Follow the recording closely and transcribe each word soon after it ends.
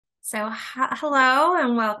Hello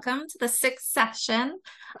and welcome to the sixth session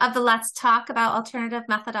of the Let's Talk About Alternative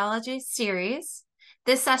Methodologies series.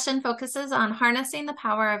 This session focuses on harnessing the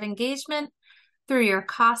power of engagement through your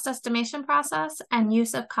cost estimation process and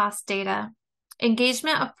use of cost data.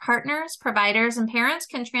 Engagement of partners, providers, and parents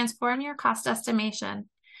can transform your cost estimation.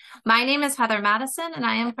 My name is Heather Madison, and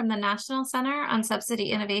I am from the National Center on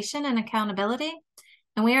Subsidy Innovation and Accountability.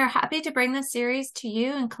 And we are happy to bring this series to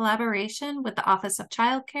you in collaboration with the Office of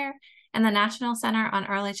Child Care and the National Center on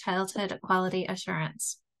Early Childhood Quality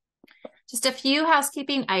Assurance. Just a few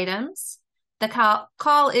housekeeping items. The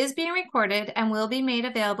call is being recorded and will be made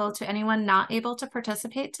available to anyone not able to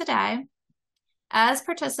participate today. As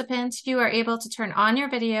participants, you are able to turn on your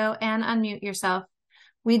video and unmute yourself.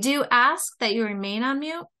 We do ask that you remain on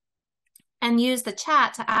mute and use the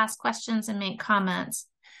chat to ask questions and make comments.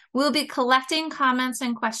 We'll be collecting comments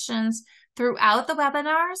and questions throughout the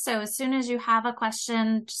webinar. So as soon as you have a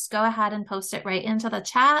question, just go ahead and post it right into the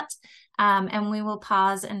chat. And we will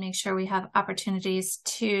pause and make sure we have opportunities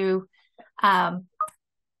to answer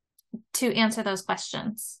those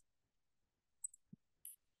questions.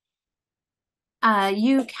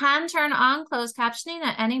 You can turn on closed captioning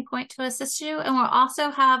at any point to assist you. And we'll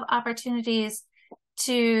also have opportunities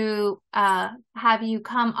to have you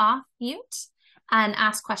come off mute and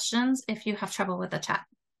ask questions if you have trouble with the chat.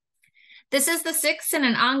 This is the sixth in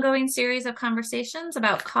an ongoing series of conversations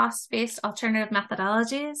about cost-based alternative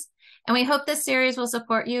methodologies, and we hope this series will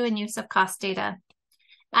support you in use of cost data.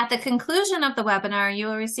 At the conclusion of the webinar, you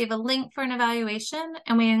will receive a link for an evaluation,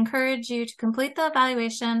 and we encourage you to complete the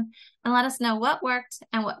evaluation and let us know what worked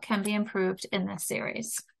and what can be improved in this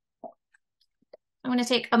series. I'm going to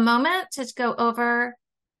take a moment to go over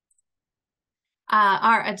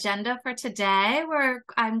our agenda for today, where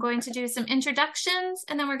I'm going to do some introductions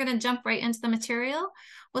and then we're going to jump right into the material.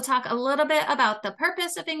 We'll talk a little bit about the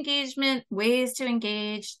purpose of engagement, ways to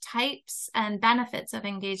engage, types and benefits of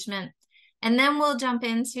engagement. And then we'll jump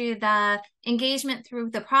into the engagement through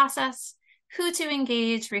the process, who to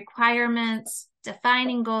engage, requirements,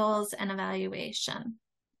 defining goals, and evaluation.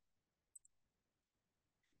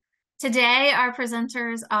 Today, our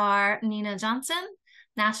presenters are Nina Johnson,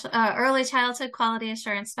 Early Childhood Quality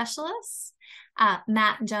Assurance Specialist,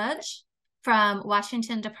 Matt Judge from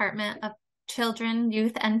Washington Department of Children,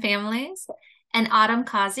 Youth, and Families, and Autumn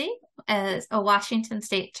Causey as a Washington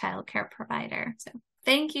State child care provider. So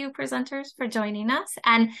thank you, presenters, for joining us.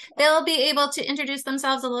 And they'll be able to introduce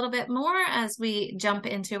themselves a little bit more as we jump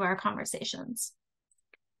into our conversations.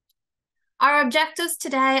 Our objectives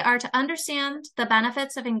today are to understand the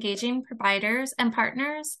benefits of engaging providers and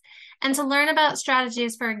partners and to learn about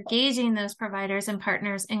strategies for engaging those providers and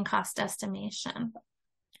partners in cost estimation.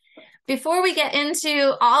 Before we get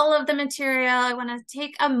into all of the material, I want to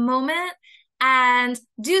take a moment and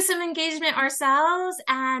do some engagement ourselves.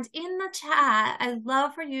 And in the chat, I'd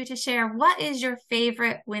love for you to share what is your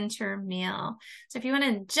favorite winter meal. So if you want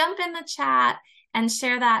to jump in the chat and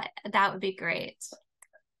share that, that would be great.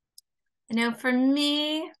 I know for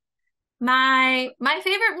me, my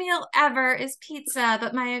favorite meal ever is pizza,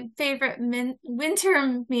 but my favorite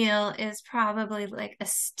winter meal is probably like a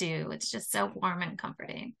stew. It's just so warm and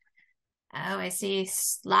comforting. Oh, I see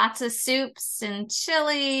lots of soups and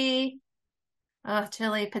chili. Oh,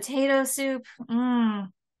 chili potato soup. Wow.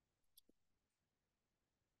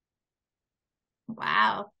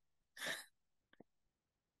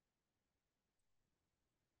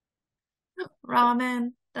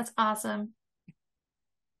 Ramen. That's awesome.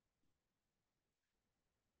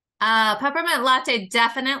 Peppermint latte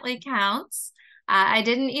definitely counts. I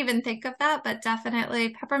didn't even think of that, but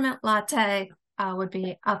definitely peppermint latte would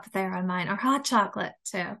be up there on mine, or hot chocolate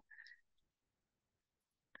too.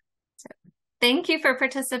 So thank you for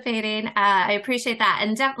participating. I appreciate that.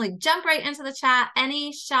 And definitely jump right into the chat.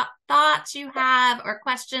 Any thoughts you have or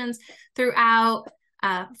questions throughout,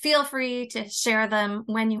 feel free to share them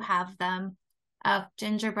when you have them.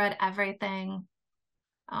 Gingerbread, everything.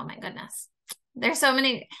 Oh my goodness. There's so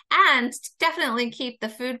many. And definitely keep the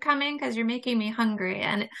food coming because you're making me hungry.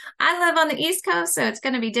 And I live on the East Coast, so it's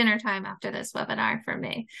going to be dinner time after this webinar for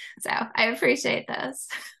me. So I appreciate this.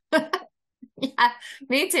 Yeah,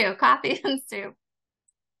 me too. Coffee and soup.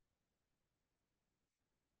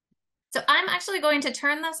 So I'm actually going to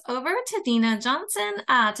turn this over to Nina Johnson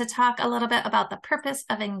to talk a little bit about the purpose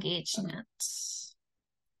of engagement.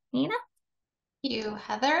 Nina? Thank you,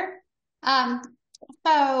 Heather.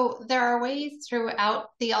 So there are ways throughout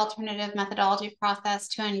the alternative methodology process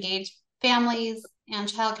to engage families and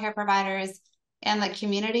childcare providers and the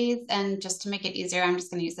communities. And just to make it easier, I'm just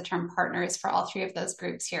going to use the term partners for all three of those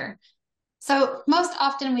groups here. So most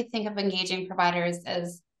often we think of engaging providers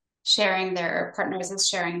as Partners is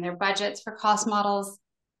sharing their budgets for cost models,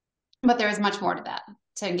 but there is much more to that,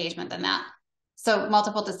 to engagement than that. So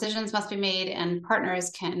multiple decisions must be made and partners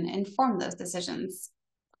can inform those decisions.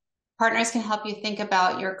 Partners can help you think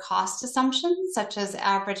about your cost assumptions, such as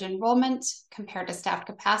average enrollment compared to staff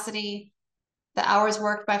capacity, the hours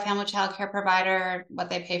worked by family child care provider, what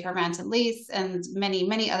they pay for rent and lease, and many,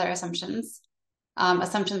 many other assumptions.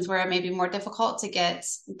 Assumptions where it may be more difficult to get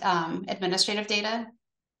administrative data.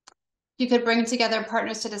 You could bring together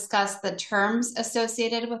partners to discuss the terms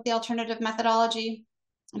associated with the alternative methodology.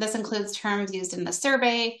 This includes terms used in the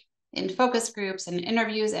survey, in focus groups, in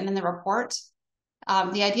interviews, and in the report.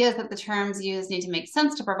 The idea is that the terms used need to make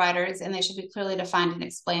sense to providers, and they should be clearly defined and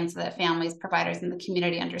explained so that families, providers, and the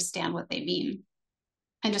community understand what they mean.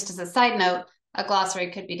 And just as a side note, a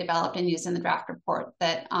glossary could be developed and used in the draft report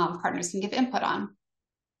that partners can give input on.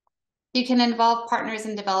 You can involve partners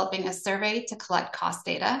in developing a survey to collect cost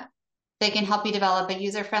data. They can help you develop a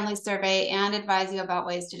user-friendly survey and advise you about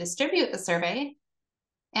ways to distribute the survey.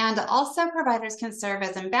 And also providers can serve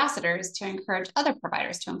as ambassadors to encourage other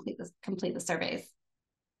providers to complete the surveys.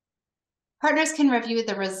 Partners can review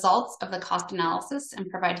the results of the cost analysis and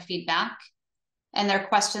provide feedback, and their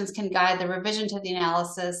questions can guide the revision to the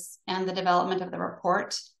analysis and the development of the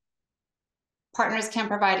report. Partners can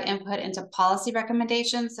provide input into policy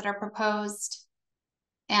recommendations that are proposed,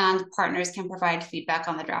 and partners can provide feedback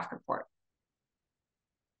on the draft report.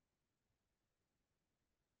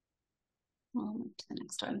 We'll move to the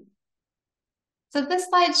next one. So this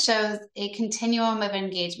slide shows a continuum of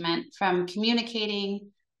engagement from communicating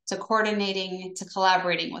to coordinating to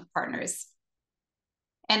collaborating with partners.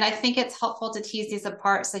 And I think it's helpful to tease these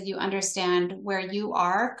apart so you understand where you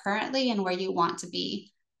are currently and where you want to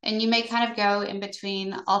be. And you may kind of go in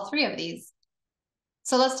between all three of these.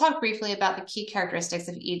 So let's talk briefly about the key characteristics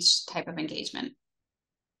of each type of engagement.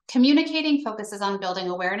 Communicating focuses on building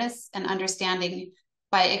awareness and understanding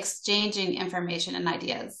by exchanging information and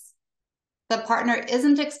ideas. The partner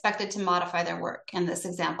isn't expected to modify their work in this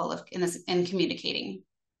example in communicating.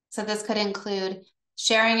 So this could include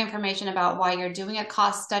sharing information about why you're doing a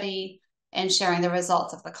cost study and sharing the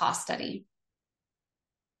results of the cost study.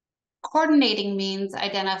 Coordinating means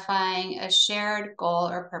identifying a shared goal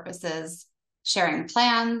or purposes, sharing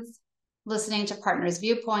plans, listening to partners'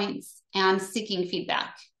 viewpoints, and seeking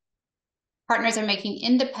feedback. Partners are making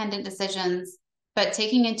independent decisions, but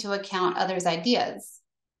taking into account others' ideas.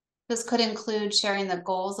 This could include sharing the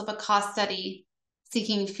goals of a cost study,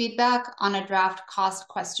 seeking feedback on a draft cost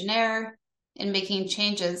questionnaire, and making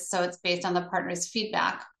changes so it's based on the partner's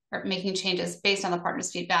feedback, or making changes based on the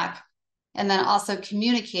partner's feedback, and then also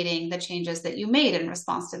communicating the changes that you made in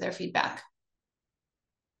response to their feedback.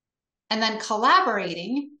 And then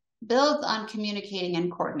collaborating builds on communicating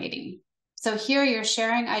and coordinating. So here you're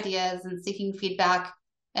sharing ideas and seeking feedback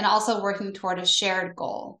and also working toward a shared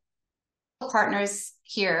goal. Partners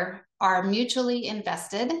here are mutually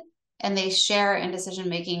invested and they share in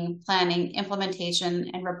decision-making, planning, implementation,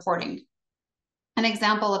 and reporting. An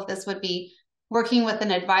example of this would be working with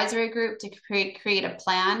an advisory group to create a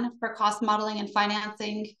plan for cost modeling and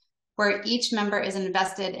financing, where each member is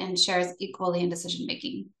invested and shares equally in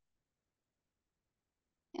decision-making.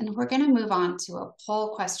 And we're going to move on to a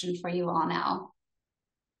poll question for you all now.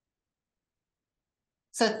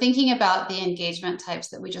 So thinking about the engagement types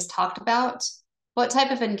that we just talked about, what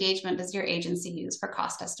type of engagement does your agency use for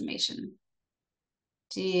cost estimation?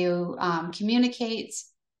 Do you communicate?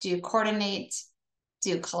 Do you coordinate? Do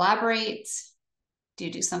you collaborate? Do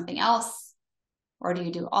you do something else? Or do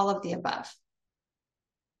you do all of the above?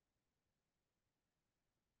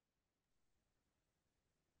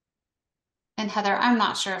 And Heather, I'm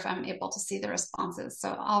not sure if I'm able to see the responses,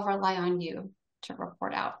 so I'll rely on you to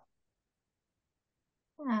report out.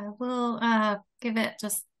 Yeah, we'll give it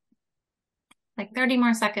just like 30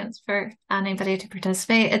 more seconds for anybody to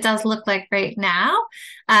participate. It does look like right now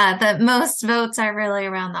that most votes are really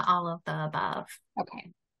around the all of the above.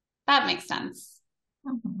 Okay, that makes sense.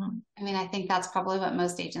 Mm-hmm. I mean, I think that's probably what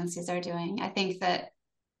most agencies are doing. I think that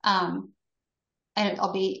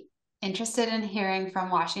I'll be interested in hearing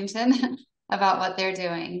from Washington about what they're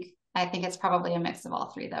doing. I think it's probably a mix of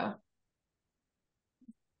all three, though.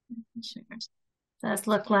 Sure. Does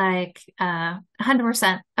look like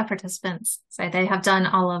 100% of participants say they have done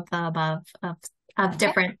all of the above of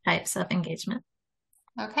different types of engagement.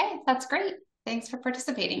 Okay, that's great. Thanks for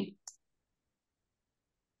participating.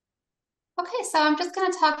 Okay, so I'm just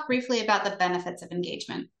going to talk briefly about the benefits of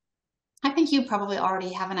engagement. I think you probably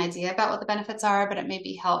already have an idea about what the benefits are, but it may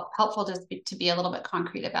be helpful just to be a little bit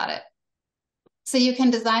concrete about it. So you can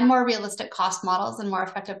design more realistic cost models and more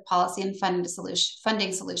effective policy and funding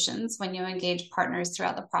solutions when you engage partners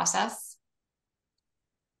throughout the process.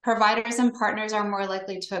 Providers and partners are more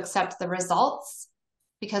likely to accept the results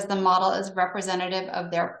because the model is representative of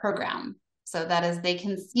their program. So that is, they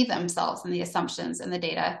can see themselves in the assumptions and the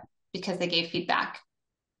data because they gave feedback.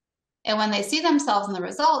 And when they see themselves in the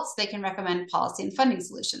results, they can recommend policy and funding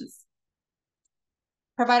solutions.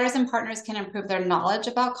 Providers and partners can improve their knowledge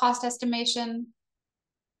about cost estimation.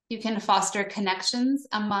 You can foster connections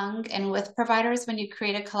among and with providers when you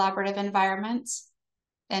create a collaborative environment.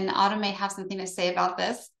 And Autumn may have something to say about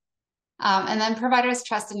this. And then providers'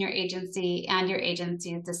 trust in your agency and your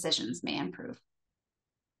agency's decisions may improve.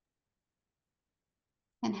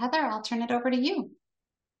 And Heather, I'll turn it over to you.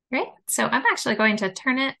 Great. So I'm actually going to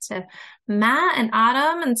turn it to Matt and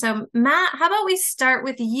Autumn. And so Matt, how about we start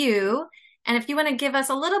with you? And if you want to give us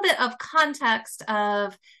a little bit of context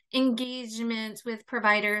of engagement with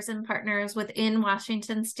providers and partners within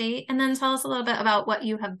Washington State, and then tell us a little bit about what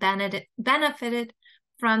you have benefited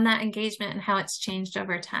from that engagement and how it's changed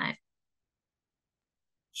over time.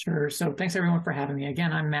 Sure. So thanks everyone for having me.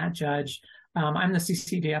 Again, I'm Matt Judge. I'm the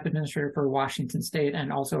CCDF administrator for Washington State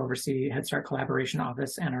and also oversee Head Start Collaboration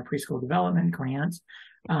Office and our preschool development grant.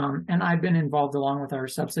 And I've been involved along with our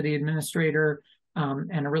subsidy administrator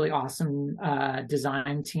and a really awesome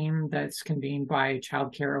design team that's convened by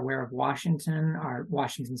Child Care Aware of Washington, our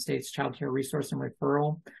Washington State's Child Care Resource and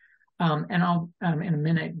Referral. And I'll, in a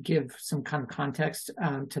minute, give some kind of context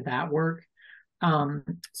to that work.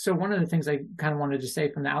 So one of the things I kind of wanted to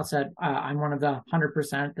say from the outset, I'm one of the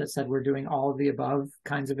 100% that said we're doing all of the above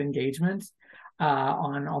kinds of engagement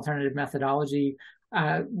on alternative methodology.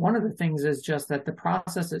 One of the things is just that the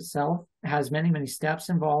process itself has many, many steps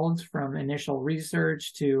involved, from initial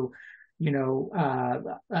research to, doing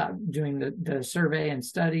the survey and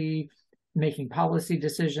study, making policy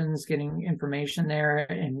decisions, getting information there.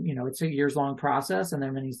 And, it's a years-long process, and there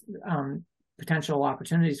are many potential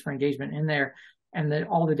opportunities for engagement in there, and that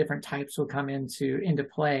all the different types will come into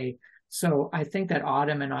play. So I think that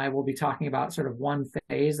Autumn and I will be talking about sort of one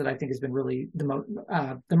phase that I think has been really the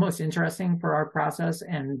most interesting for our process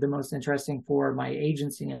and the most interesting for my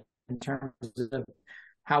agency in terms of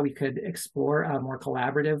how we could explore a more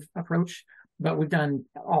collaborative approach. But we've done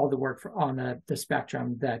all the work on the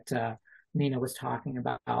spectrum that Nina was talking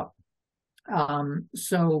about.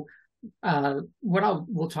 What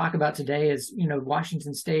we'll talk about today is,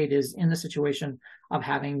 Washington State is in the situation of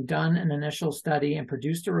having done an initial study and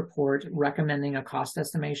produced a report recommending a cost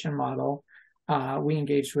estimation model. We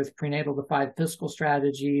engaged with Prenatal to 5 Fiscal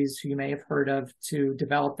Strategies, who you may have heard of, to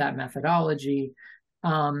develop that methodology.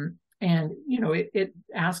 It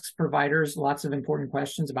asks providers lots of important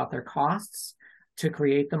questions about their costs to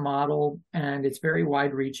create the model, and it's very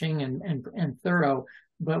wide-reaching and thorough.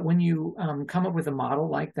 But when you come up with a model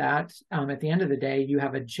like that, at the end of the day, you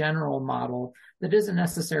have a general model that isn't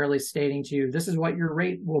necessarily stating to you, this is what your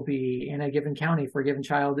rate will be in a given county for a given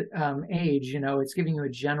child age. It's giving you a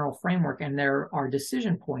general framework, and there are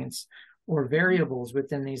decision points or variables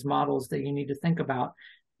within these models that you need to think about.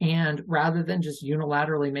 And rather than just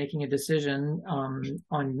unilaterally making a decision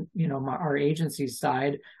on our agency's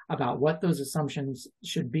side about what those assumptions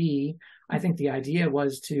should be, I think the idea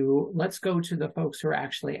was let's go to the folks who are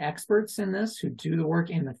actually experts in this, who do the work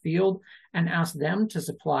in the field, and ask them to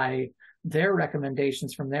supply their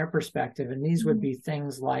recommendations from their perspective. And these would be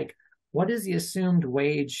things like, what is the assumed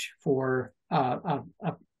wage for a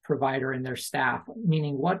provider and their staff?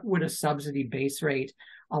 Meaning, what would a subsidy base rate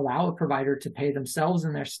allow a provider to pay themselves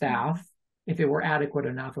and their staff if it were adequate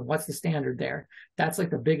enough, and what's the standard there? That's like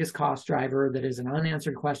the biggest cost driver that is an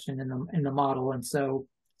unanswered question in the model. And so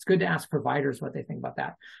it's good to ask providers what they think about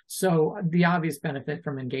that. So the obvious benefit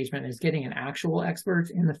from engagement is getting an actual expert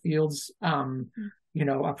in the field's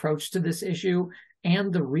approach to this issue,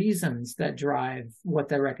 and the reasons that drive what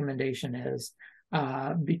their recommendation is.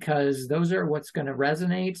 Because those are what's going to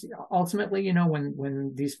resonate ultimately,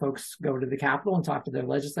 when these folks go to the Capitol and talk to their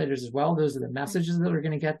legislators as well. Those are the messages that are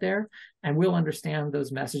going to get there, and we'll understand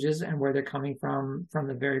those messages and where they're coming from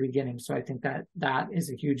the very beginning. So I think that is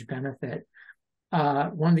a huge benefit.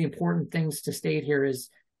 One of the important things to state here is,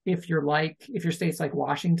 if your state's like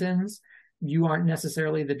Washington's, you aren't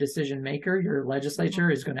necessarily the decision maker. Your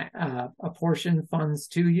legislature is going to apportion funds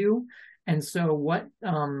to you. And so when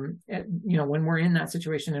we're in that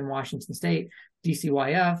situation in Washington State,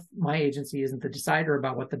 DCYF, my agency, isn't the decider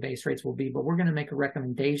about what the base rates will be, but we're going to make a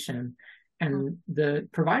recommendation. And the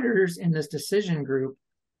providers in this decision group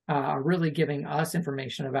are really giving us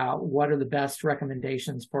information about what are the best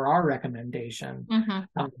recommendations for our recommendation.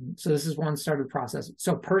 So this is one started process.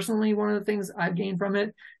 So personally, one of the things I've gained from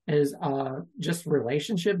it is just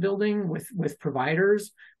relationship building with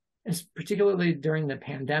providers. Particularly during the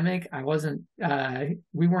pandemic,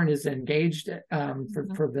 we weren't as engaged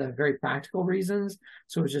for the very practical reasons.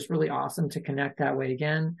 So it was just really awesome to connect that way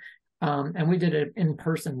again. And we did an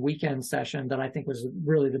in-person weekend session that I think was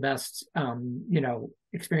really the best,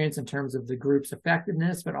 experience in terms of the group's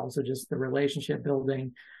effectiveness, but also just the relationship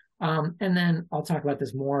building. And then I'll talk about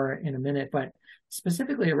this more in a minute, but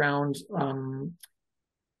specifically around,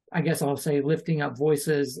 I guess I'll say lifting up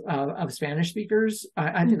voices of Spanish speakers.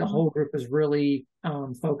 I think the whole group is really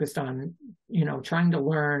focused on, trying to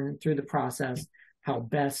learn through the process how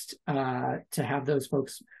best to have those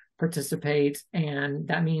folks participate. And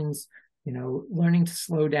that means, learning to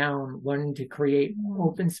slow down, learning to create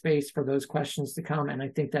open space for those questions to come. And I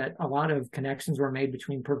think that a lot of connections were made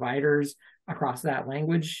between providers across that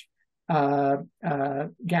language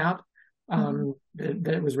gap.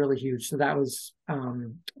 That was really huge. So that was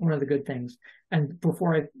one of the good things. And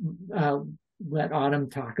before I let Autumn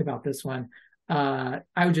talk about this one, I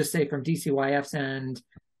would just say from DCYF's end,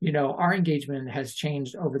 our engagement has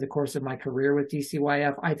changed over the course of my career with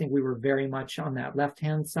DCYF. I think we were very much on that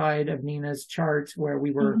left-hand side of Nina's chart, where we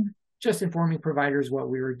were just informing providers what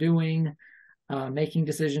we were doing, making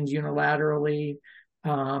decisions unilaterally.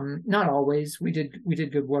 Not always. We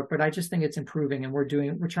did good work, but I just think it's improving, and we're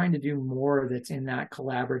trying to do more that's in that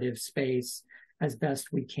collaborative space as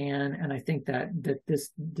best we can. And I think that this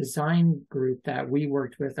design group that we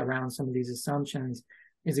worked with around some of these assumptions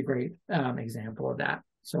is a great example of that.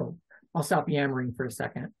 So I'll stop yammering for a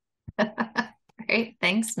second. Great.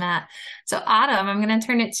 Thanks, Matt. So Autumn, I'm going to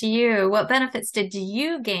turn it to you. What benefits did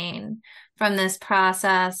you gain from this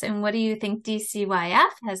process? And what do you think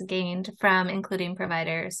DCYF has gained from including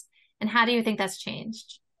providers? And how do you think that's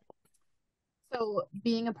changed? So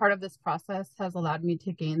being a part of this process has allowed me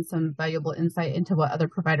to gain some valuable insight into what other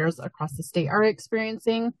providers across the state are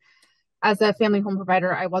experiencing. As a family home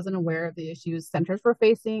provider, I wasn't aware of the issues centers were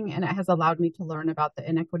facing, and it has allowed me to learn about the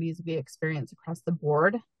inequities we experience across the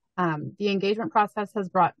board. The engagement process has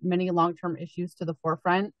brought many long-term issues to the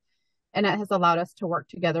forefront, and it has allowed us to work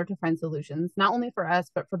together to find solutions, not only for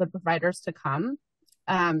us, but for the providers to come.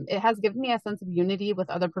 It has given me a sense of unity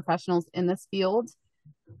with other professionals in this field.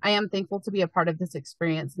 I am thankful to be a part of this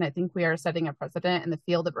experience, and I think we are setting a precedent in the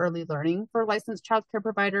field of early learning for licensed childcare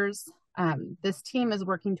providers. This team is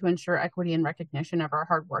working to ensure equity and recognition of our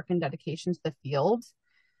hard work and dedication to the field.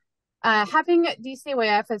 Having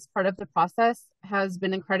DCYF as part of the process has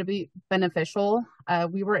been incredibly beneficial.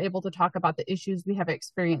 We were able to talk about the issues we have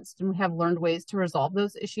experienced, and we have learned ways to resolve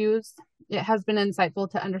those issues. It has been insightful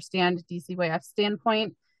to understand DCYF's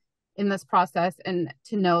standpoint in this process and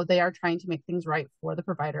to know they are trying to make things right for the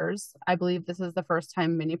providers. I believe this is the first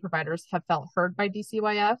time many providers have felt heard by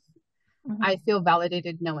DCYF. I feel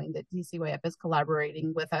validated knowing that DCYF is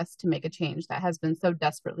collaborating with us to make a change that has been so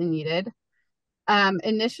desperately needed.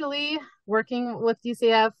 Initially working with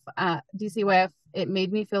DCYF, it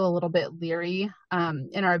made me feel a little bit leery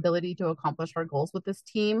in our ability to accomplish our goals with this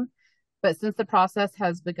team. But since the process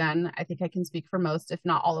has begun, I think I can speak for most, if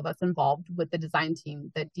not all of us involved with the design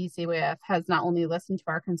team, that DCYF has not only listened to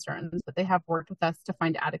our concerns, but they have worked with us to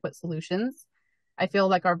find adequate solutions. I feel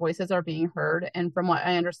like our voices are being heard. And from what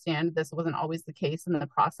I understand, this wasn't always the case in the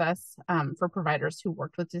process for providers who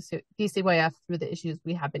worked with DCYF through the issues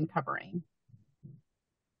we have been covering.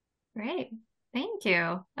 Great. Thank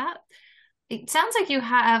you. It sounds like you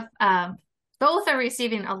have both are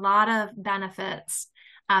receiving a lot of benefits.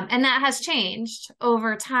 And that has changed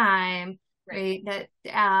over time, right? That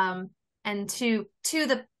and to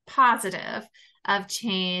the positive of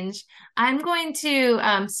change. I'm going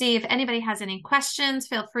to see if anybody has any questions.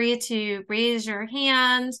 Feel free to raise your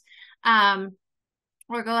hand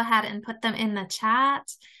or go ahead and put them in the chat,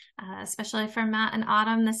 especially for Matt and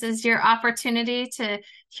Autumn. This is your opportunity to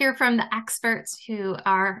hear from the experts who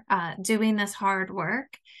are doing this hard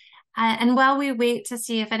work. And while we wait to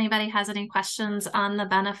see if anybody has any questions on the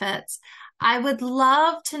benefits, I would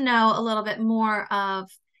love to know a little bit more of,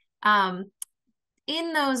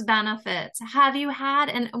 in those benefits, have you had,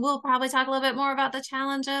 and we'll probably talk a little bit more about the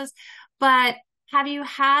challenges, but have you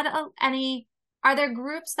had are there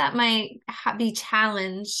groups that might be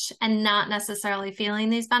challenged and not necessarily feeling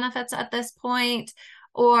these benefits at this point?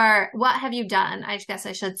 Or what have you done, I guess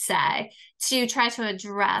I should say, to try to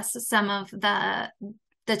address some of the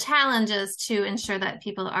challenges to ensure that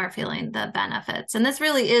people are feeling the benefits? And this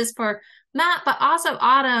really is for Matt, but also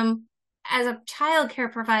Autumn. as a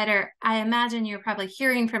childcare provider, I imagine you're probably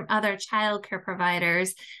hearing from other childcare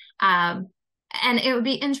providers. And it would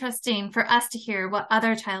be interesting for us to hear what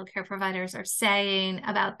other childcare providers are saying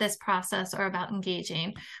about this process or about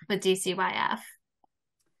engaging with DCYF.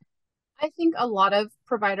 I think a lot of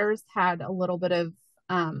providers had a little bit of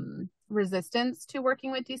resistance to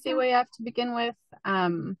working with DCYF to begin with.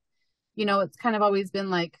 It's kind of always been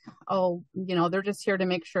like, oh, they're just here to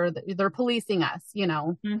make sure that they're policing us,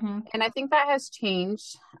 Mm-hmm. And I think that has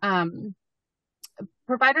changed.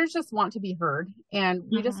 Providers just want to be heard, and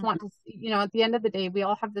we just want to, at the end of the day, we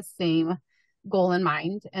all have the same goal in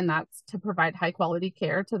mind, and that's to provide high quality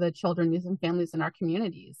care to the children, youth, and families in our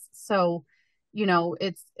communities. So,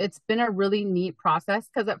 it's been a really neat process,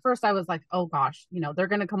 because at first I was like, oh gosh, they're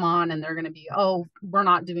going to come on and they're going to be, oh, we're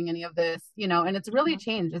not doing any of this, and it's really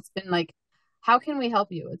changed. It's been like, how can we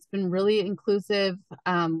help you? It's been really inclusive.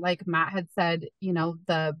 Like Matt had said,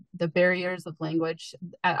 the barriers of language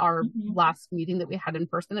at our last meeting that we had in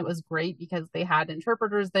person, it was great because they had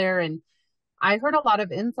interpreters there. And I heard a lot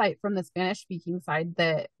of insight from the Spanish speaking side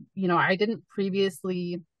that, I didn't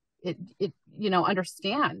previously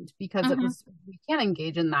understand, because we can't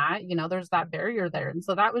engage in that, there's that barrier there. And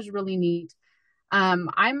so that was really neat.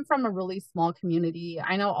 I'm from a really small community.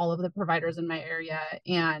 I know all of the providers in my area.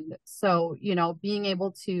 And so, being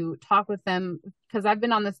able to talk with them, because I've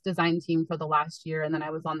been on this design team for the last year, and then I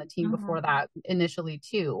was on the team before that initially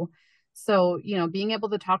too. So, being able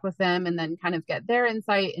to talk with them and then kind of get their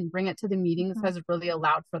insight and bring it to the meetings has really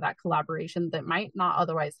allowed for that collaboration that might not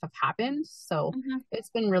otherwise have happened. So it's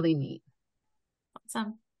been really neat.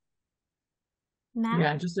 Awesome. Matt?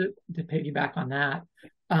 Yeah, just to piggyback on that.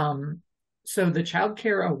 So the Child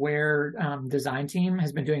Care Aware design team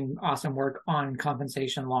has been doing awesome work on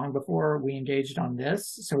compensation long before we engaged on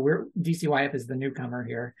this. So DCYF is the newcomer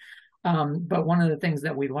here. But one of the things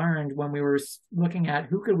that we learned when we were looking at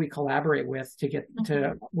who could we collaborate with to get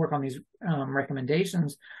to work on these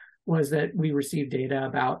recommendations was that we received data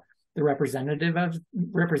about the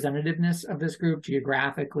representativeness of this group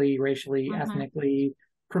geographically, racially, ethnically,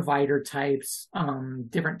 provider types,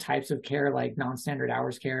 different types of care like non-standard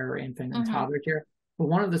hours care or infant and toddler care. But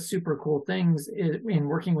one of the super cool things in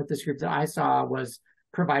working with this group that I saw was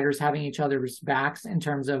providers having each other's backs in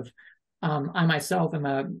terms of I myself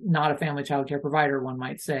am not a family child care provider, one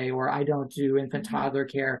might say, or I don't do infant toddler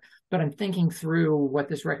care, but I'm thinking through what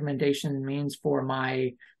this recommendation means for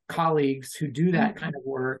my colleagues who do that kind of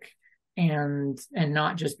work, and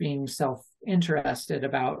not just being self-interested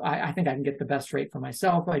about, I think I can get the best rate for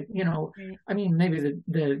myself. Like, I mean, maybe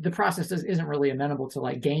the process isn't really amenable to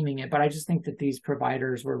like gaming it, but I just think that these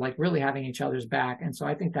providers were like really having each other's back. And so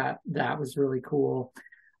I think that was really cool.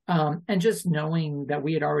 And just knowing that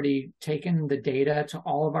we had already taken the data to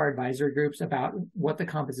all of our advisory groups about what the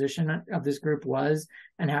composition of this group was,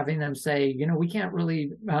 and having them say, we can't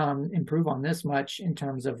really improve on this much in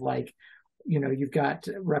terms of like, you've got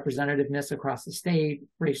representativeness across the state,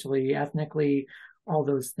 racially, ethnically, all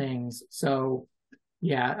those things. So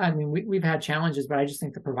yeah, I mean, we've had challenges, but I just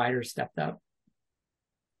think the providers stepped up.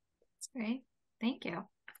 That's great. Thank you.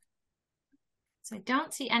 So I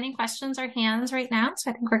don't see any questions or hands right now, so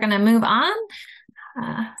I think we're going to move on.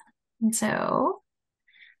 And so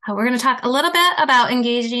we're going to talk a little bit about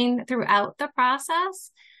engaging throughout the process.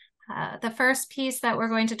 The first piece that we're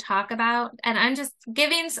going to talk about, and I'm just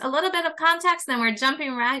giving a little bit of context, and then we're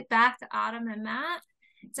jumping right back to Autumn and Matt.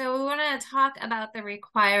 So we want to talk about the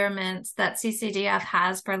requirements that CCDF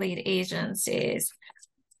has for lead agencies.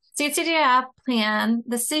 The CCDF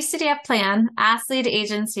plan asks lead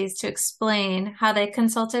agencies to explain how they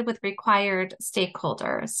consulted with required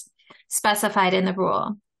stakeholders specified in the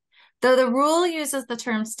rule. Though the rule uses the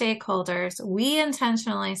term stakeholders, we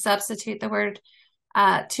intentionally substitute the word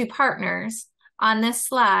to partners on this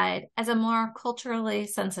slide as a more culturally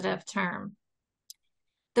sensitive term.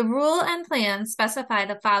 The rule and plan specify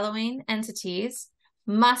the following entities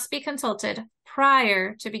must be consulted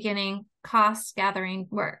prior to beginning cost gathering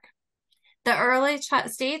work: the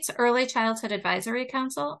state's Early Childhood Advisory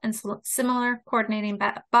Council and similar coordinating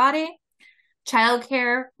body,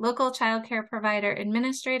 local child care provider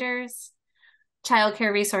administrators, child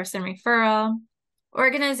care resource and referral,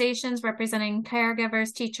 organizations representing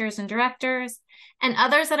caregivers, teachers, and directors, and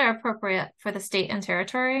others that are appropriate for the state and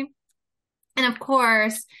territory. And of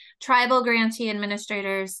course, tribal grantee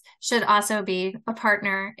administrators should also be a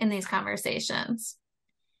partner in these conversations.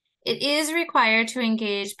 It is required to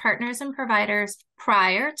engage partners and providers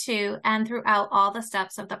prior to and throughout all the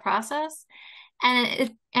steps of the process.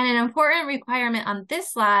 And an important requirement on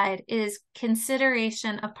this slide is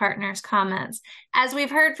consideration of partners' comments. As we've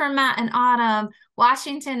heard from Matt and Autumn,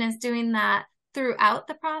 Washington is doing that throughout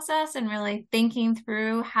the process and really thinking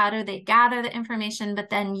through how do they gather the information, but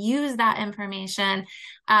then use that information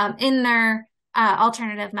in their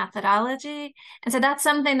alternative methodology. And so that's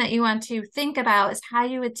something that you want to think about, is how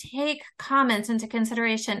you would take comments into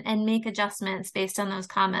consideration and make adjustments based on those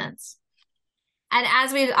comments. And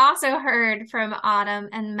as we've also heard from Autumn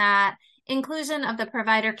and Matt, inclusion of the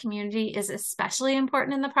provider community is especially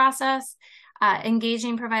important in the process.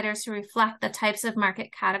 Engaging providers to reflect the types of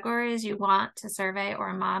market categories you want to survey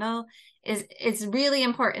or model is really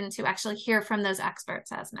important to actually hear from those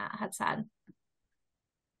experts, as Matt had said.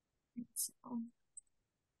 So I'm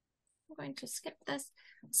going to skip this.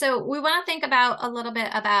 So we want to think about a little bit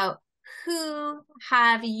about who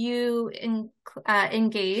have you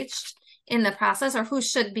engaged in the process, or who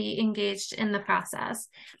should be engaged in the process.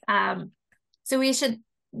 So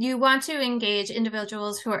you want to engage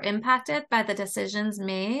individuals who are impacted by the decisions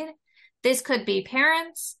made. This could be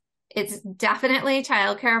parents. It's definitely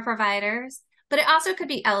childcare providers, but it also could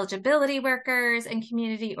be eligibility workers and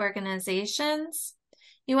community organizations.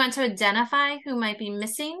 You want to identify who might be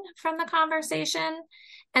missing from the conversation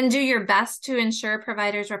and do your best to ensure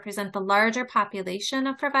providers represent the larger population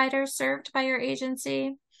of providers served by your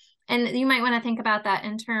agency. And you might want to think about that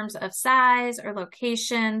in terms of size or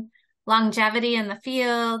location, longevity in the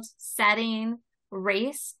field, setting,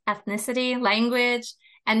 race, ethnicity, language,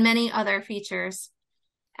 and many other features.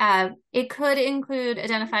 It could include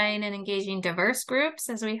identifying and engaging diverse groups.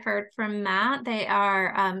 As we heard from Matt, they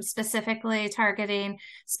are specifically targeting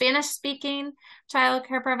Spanish-speaking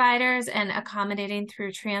childcare providers and accommodating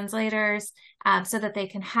through translators so that they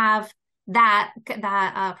can have that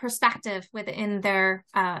perspective within their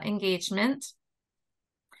engagement.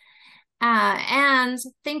 And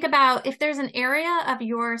think about if there's an area of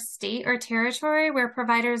your state or territory where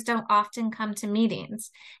providers don't often come to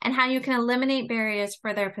meetings, and how you can eliminate barriers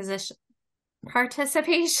for their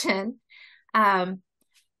participation. And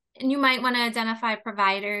you might want to identify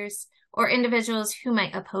providers or individuals who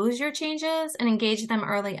might oppose your changes and engage them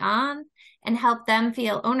early on and help them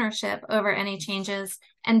feel ownership over any changes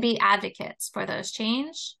and be advocates for those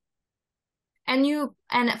change. And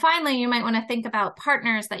finally, you might want to think about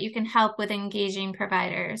partners that you can help with engaging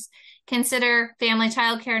providers. Consider family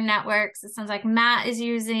childcare networks. It sounds like Matt is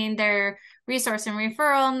using their resource and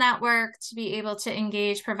referral network to be able to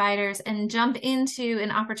engage providers and jump into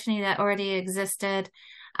an opportunity that already existed.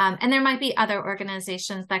 And there might be other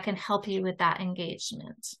organizations that can help you with that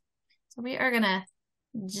engagement. So we are going to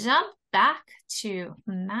jump back to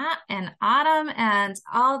Matt and Autumn and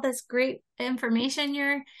all this great information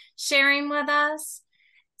you're sharing with us.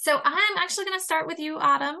 So I'm actually going to start with you,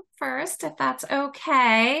 Autumn, first, if that's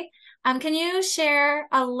okay. Can you share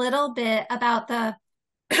a little bit about the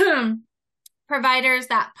providers,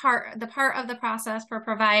 the part of the process for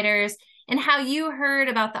providers, and how you heard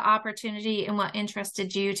about the opportunity and what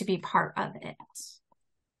interested you to be part of it?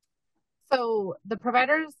 So the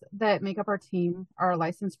providers that make up our team are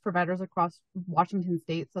licensed providers across Washington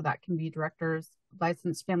state. So that can be directors,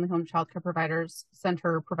 licensed family home childcare providers,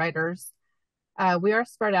 center providers. We are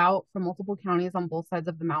spread out from multiple counties on both sides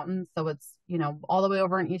of the mountain. So it's, all the way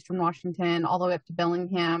over in Eastern Washington, all the way up to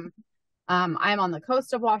Bellingham. I'm on the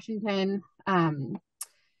coast of Washington. And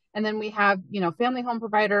then we have, family home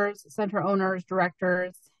providers, center owners,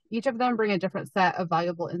 directors. Each of them bring a different set of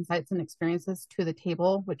valuable insights and experiences to the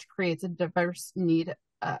table, which creates a diverse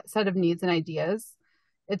set of needs and ideas.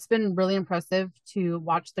 It's been really impressive to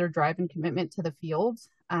watch their drive and commitment to the field.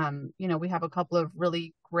 We have a couple of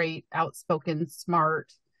really great, outspoken,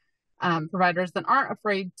 smart providers that aren't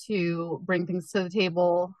afraid to bring things to the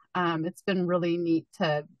table. It's been really neat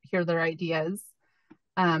to hear their ideas.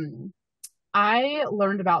 I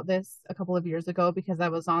learned about this a couple of years ago because I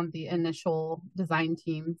was on the initial design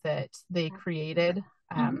team that they created.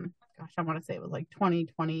 I want to say it was like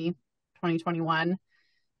 2020, 2021.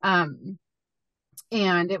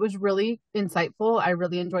 And it was really insightful. I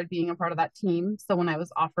really enjoyed being a part of that team. So when I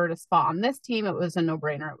was offered a spot on this team, it was a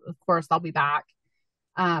no-brainer. Of course, I'll be back.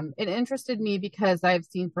 It interested me because I've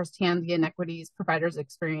seen firsthand the inequities providers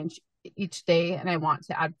experience each day, and I want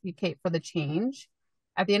to advocate for the change.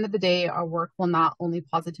 At the end of the day, our work will not only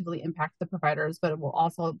positively impact the providers, but it will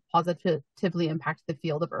also positively impact the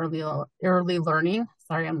field of early learning.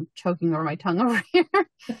 Sorry, I'm choking over my tongue over here.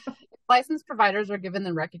 licensed providers are given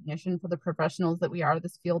the recognition for the professionals that we are,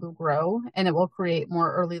 this field will grow, and it will create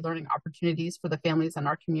more early learning opportunities for the families in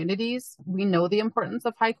our communities. We know the importance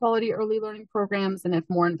of high quality early learning programs, and if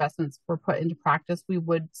more investments were put into practice, we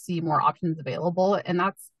would see more options available, and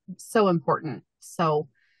that's so important. So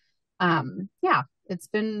yeah, it's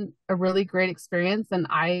been a really great experience, and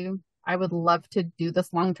I would love to do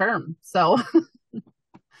this long term. So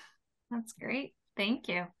that's great. Thank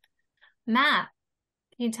you. Matt,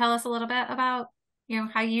 can you tell us a little bit about,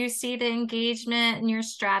 how you see the engagement and your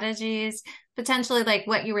strategies, potentially like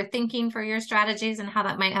what you were thinking for your strategies and how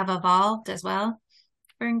that might have evolved as well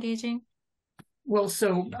for engaging? Well,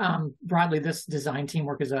 so broadly, this design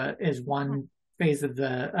teamwork is one phase of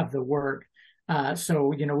the work.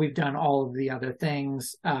 So, we've done all of the other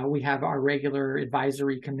things. We have our regular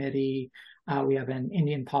advisory committee. We have an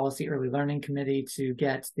Indian Policy Early Learning Committee to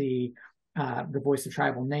get the voice of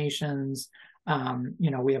tribal nations.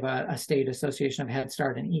 We have a state association of Head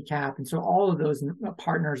Start and ECAP. And so all of those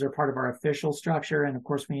partners are part of our official structure. And of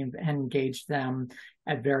course, we engaged them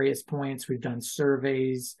at various points. We've done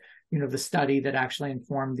surveys, the study that actually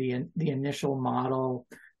informed the initial model,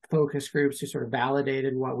 focus groups who sort of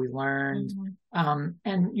validated what we learned. And,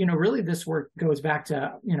 really this work goes back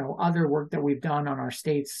to, other work that we've done on our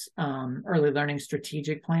state's early learning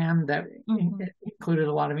strategic plan that included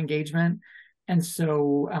a lot of engagement. And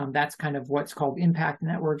so that's kind of what's called impact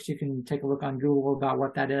networks. You can take a look on Google about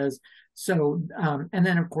what that is. So, and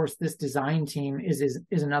then of course, this design team is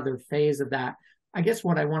another phase of that. I guess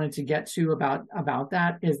what I wanted to get to about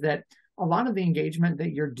that is that a lot of the engagement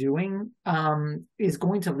that you're doing is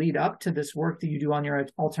going to lead up to this work that you do on your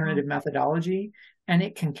alternative methodology, and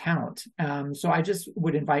it can count. So I just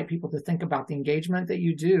would invite people to think about the engagement that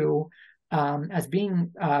you do as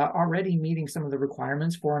being already meeting some of the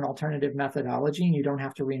requirements for an alternative methodology, and you don't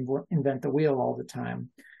have to reinvent the wheel all the time.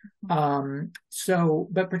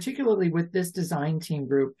 But particularly with this design team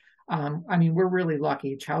group, we're really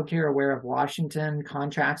lucky. Child Care Aware of Washington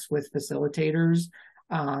contracts with facilitators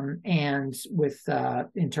and with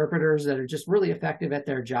interpreters that are just really effective at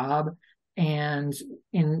their job. And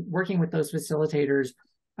in working with those facilitators,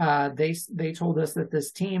 they told us that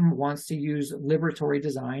this team wants to use liberatory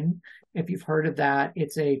design. If you've heard of that,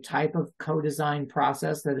 it's a type of co-design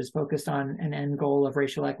process that is focused on an end goal of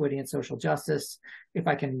racial equity and social justice. If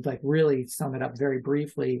I can really sum it up very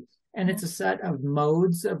briefly. And it's a set of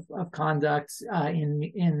modes of conduct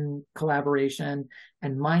in collaboration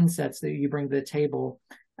and mindsets that you bring to the table.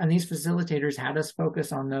 And these facilitators had us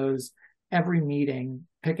focus on those every meeting,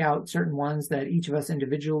 pick out certain ones that each of us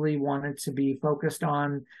individually wanted to be focused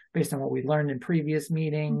on based on what we learned in previous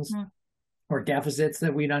meetings or deficits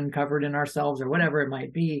that we'd uncovered in ourselves or whatever it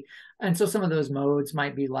might be. And so some of those modes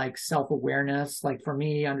might be like self-awareness, like for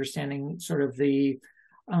me, understanding sort of the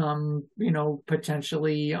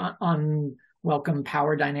potentially unwelcome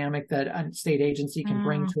power dynamic that a state agency can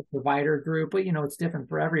bring to a provider group, but it's different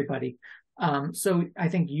for everybody. So I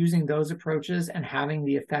think using those approaches and having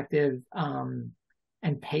the effective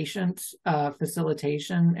and patient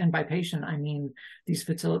facilitation, and by patient I mean these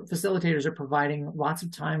facilitators are providing lots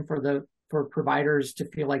of time for providers to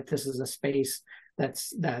feel like this is a space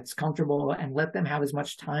that's comfortable, and let them have as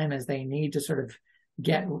much time as they need to sort of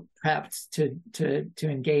get prepped to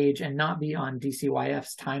engage and not be on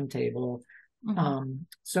DCYF's timetable.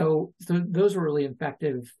 So those were really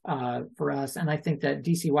effective for us. And I think that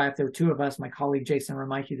DCYF, there were two of us, my colleague Jason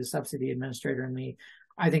Remaiki, the subsidy administrator, and me.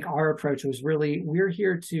 I think our approach was really, we're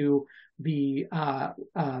here to be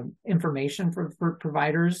information for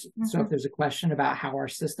providers. So if there's a question about how our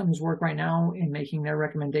systems work right now in making their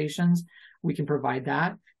recommendations, we can provide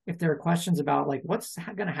that. If there are questions about what's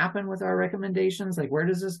going to happen with our recommendations, where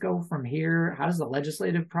does this go from here? How does the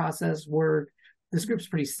legislative process work? This group's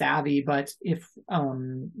pretty savvy, but if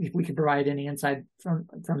we could provide any insight from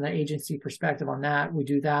the agency perspective on that, we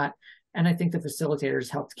do that. And I think the facilitators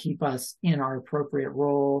helped keep us in our appropriate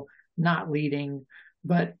role, not leading.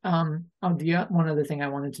 But one other thing I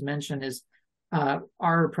wanted to mention is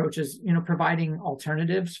our approach is, providing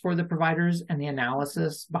alternatives for the providers and the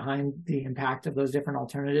analysis behind the impact of those different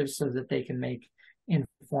alternatives so that they can make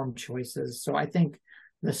informed choices. So I think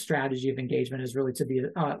the strategy of engagement is really to be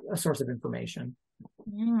a source of information.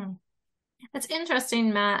 That's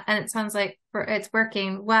interesting, Matt. And it sounds like it's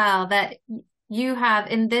working well, that you have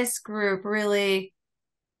in this group really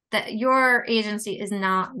that your agency is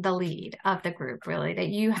not the lead of the group, really, that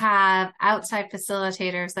you have outside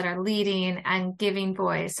facilitators that are leading and giving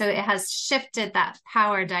voice. So it has shifted that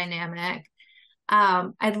power dynamic.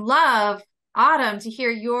 I'd love, Autumn, to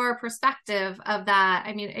hear your perspective of that.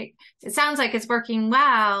 I mean, it sounds like it's working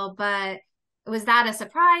well, but was that a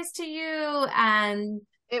surprise to you? And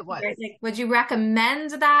It was. like, would you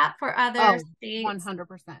recommend that for other states? 100%.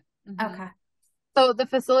 Okay. So the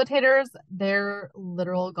facilitators, they're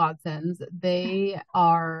literal godsends. They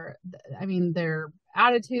are, I mean, their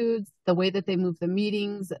attitudes, the way that they move the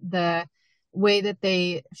meetings, the way that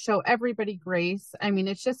they show everybody grace. I mean,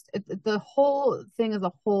 it's just the whole thing as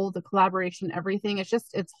a whole, the collaboration, everything.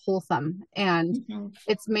 It's wholesome, and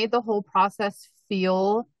it's made the whole process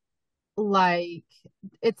feel like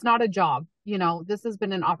it's not a job. This has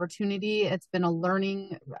been an opportunity. It's been a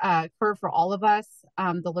learning curve for all of us.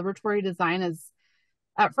 The liberatory design is,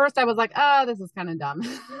 at first I was like, this is kind of dumb.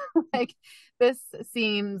 Like, this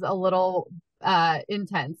seems a little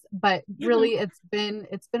intense, but really it's been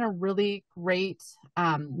a really great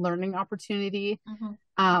learning opportunity.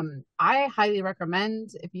 I highly recommend,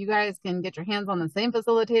 if you guys can get your hands on the same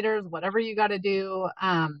facilitators, whatever you got to do,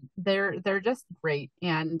 they're just great.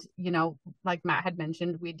 And like Matt had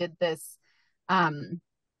mentioned, we did this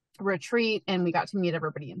retreat and we got to meet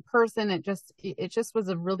everybody in person. It just was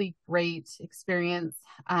a really great experience.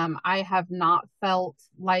 I have not felt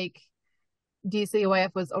like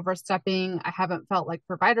DCOIF was overstepping. I haven't felt like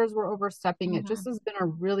providers were overstepping. It just has been a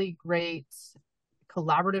really great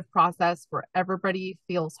collaborative process where everybody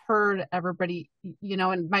feels heard, everybody,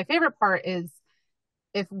 and my favorite part is,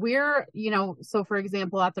 if we're, so for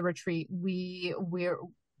example, at the retreat, we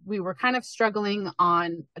were kind of struggling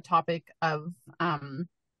on a topic of,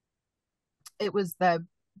 it was the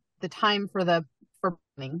time for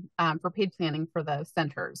planning, for paid planning for the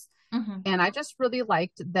centers. And I just really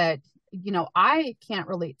liked that, I can't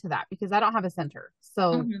relate to that because I don't have a center.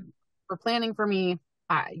 So for planning for me,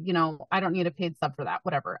 I don't need a paid sub for that,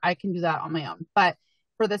 whatever. I can do that on my own. But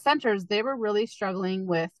for the centers, they were really struggling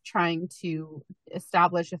with trying to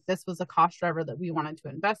establish if this was a cost driver that we wanted to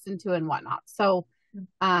invest into and whatnot. So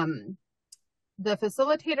the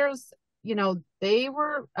facilitators, they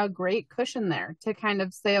were a great cushion there to kind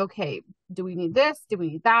of say, okay, do we need this? Do we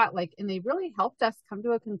need that? Like, and they really helped us come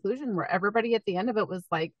to a conclusion where everybody at the end of it was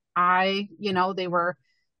like,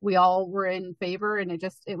 we all were in favor. And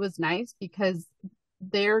it was nice because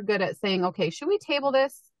they're good at saying, okay, should we table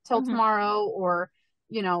this till tomorrow? Or,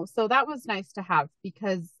 so that was nice to have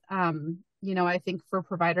because, I think for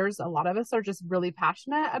providers, a lot of us are just really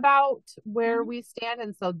passionate about where we stand.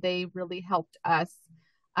 And so they really helped us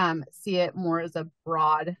see it more as a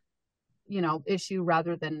broad, issue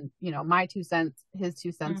rather than, my 2 cents, his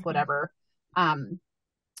 2 cents, whatever.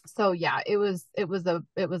 So yeah, it was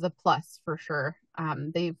a plus for sure.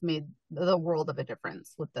 They've made the world of a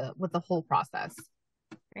difference with the whole process.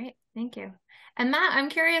 Great. Thank you. And Matt, I'm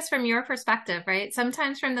curious from your perspective, right?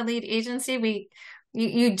 Sometimes from the lead agency,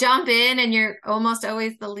 you jump in and you're almost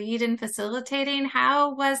always the lead in facilitating.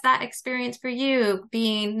 How was that experience for you,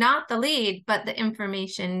 being not the lead, but the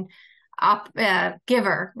information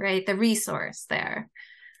giver, right? The resource there.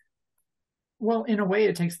 Well, in a way,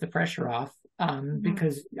 it takes the pressure off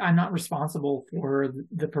because I'm not responsible for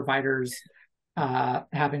the providers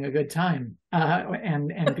having a good time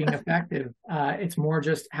and being effective. It's more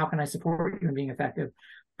just, how can I support you in being effective?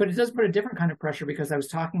 But it does put a different kind of pressure because I was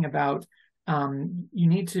talking about you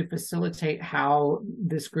need to facilitate how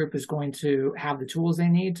this group is going to have the tools they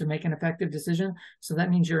need to make an effective decision. So that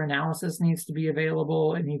means your analysis needs to be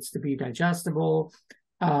available. It needs to be digestible.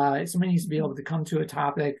 Somebody needs to be able to come to a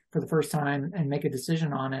topic for the first time and make a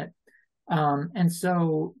decision on it. And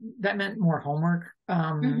so that meant more homework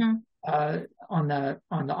on the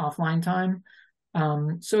offline time.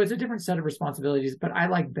 So it's a different set of responsibilities, but I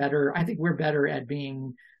think we're better at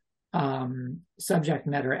being subject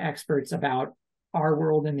matter experts about our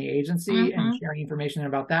world in the agency and sharing information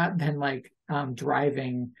about that than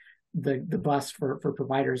driving the bus for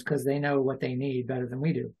providers, because they know what they need better than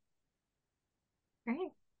we do.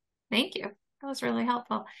 Great. Thank you. That was really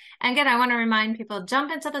helpful. And again, I want to remind people,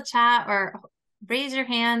 jump into the chat or raise your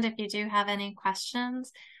hand if you do have any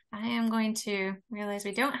questions. I am going to realize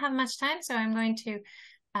we don't have much time, so I'm going to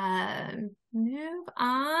move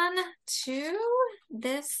on to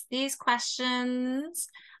these questions.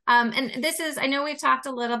 And this is, I know we've talked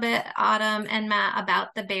a little bit, Autumn and Matt,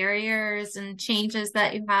 about the barriers and changes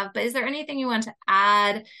that you have, but is there anything you want to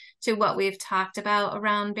add to what we've talked about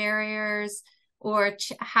around barriers, or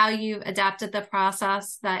how you've adapted the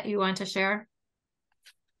process that you want to share?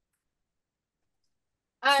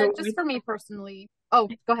 Just for me personally. Oh,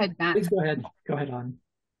 go ahead, Matt. Please go ahead. Go ahead on.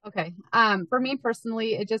 Okay. For me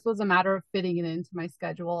personally, it just was a matter of fitting it into my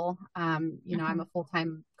schedule. I'm a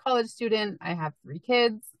full-time college student. I have 3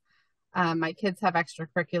 kids. My kids have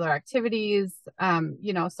extracurricular activities,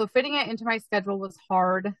 so fitting it into my schedule was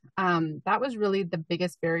hard. That was really the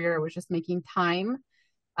biggest barrier, was just making time.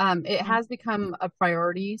 It has become a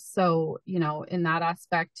priority. So, in that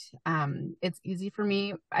aspect, it's easy for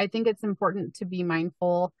me. I think it's important to be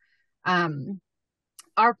mindful.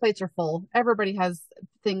 Our plates are full. Everybody has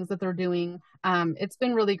things that they're doing. It's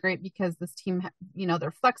been really great because this team,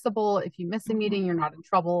 they're flexible. If you miss a meeting, you're not in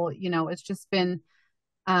trouble. It's just been,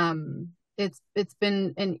 it's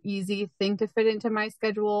been an easy thing to fit into my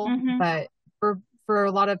schedule, but for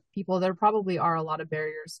a lot of people, there probably are a lot of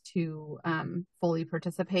barriers to fully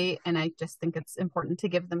participate. And I just think it's important to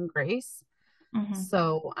give them grace.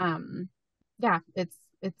 So, yeah, it's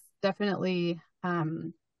definitely,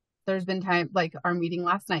 there's been time, like our meeting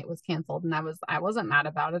last night was canceled, and I wasn't mad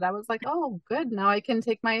about it. I was like, oh, good. Now I can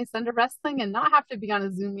take my son to wrestling and not have to be on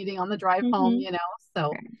a Zoom meeting on the drive home,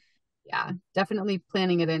 So yeah, definitely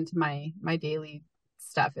planning it into my daily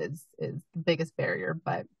stuff is the biggest barrier,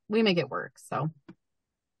 but we make it work. So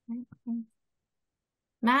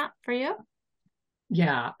Matt, for you?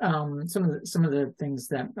 Yeah, some of the things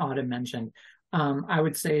that Autumn mentioned, I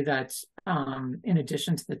would say that in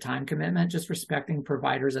addition to the time commitment, just respecting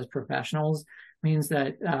providers as professionals means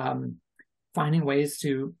that finding ways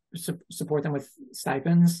to support them with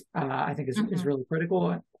stipends, I think is really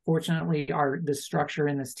critical. Fortunately, this structure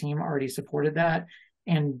in this team already supported that,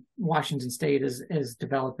 and Washington State is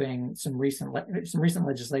developing some recent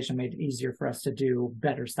legislation made it easier for us to do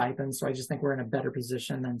better stipends. So I just think we're in a better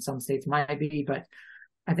position than some states might be. But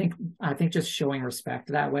I think just showing respect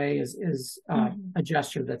that way is a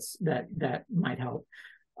gesture that might help.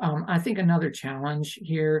 I think another challenge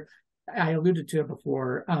here, I alluded to it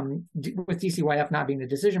before, with DCYF not being the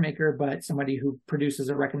decision maker, but somebody who produces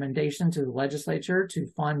a recommendation to the legislature to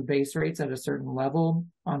fund base rates at a certain level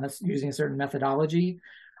using a certain methodology.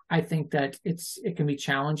 I think that it can be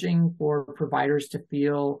challenging for providers to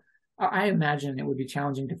feel. I imagine it would be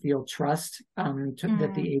challenging to feel trust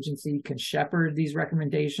that the agency can shepherd these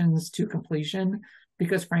recommendations to completion,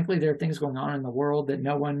 because frankly, there are things going on in the world that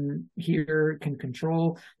no one here can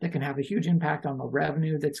control that can have a huge impact on the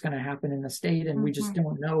revenue that's going to happen in the state. And we just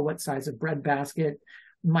don't know what size of breadbasket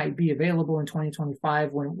might be available in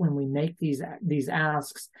 2025 when we make these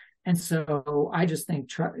asks. And so I just think,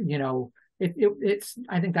 I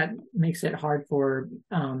think that makes it hard for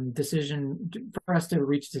us to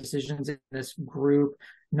reach decisions in this group,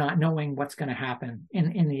 not knowing what's going to happen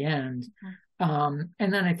in the end. And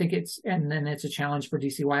then I think it's a challenge for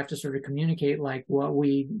DCYF to sort of communicate like what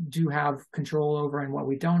we do have control over and what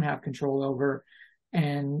we don't have control over.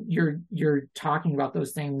 And you're talking about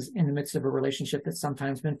those things in the midst of a relationship that's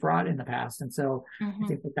sometimes been fraught in the past. And so I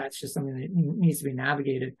think that's just something that needs to be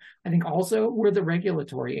navigated. I think also we're the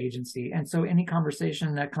regulatory agency. And so any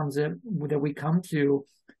conversation that we come to,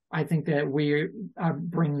 I think that we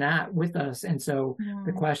bring that with us. And so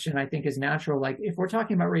the question I think is natural. Like if we're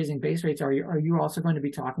talking about raising base rates, are you also going to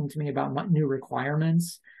be talking to me about new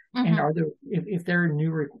requirements? And if there are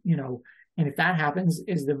new, and if that happens,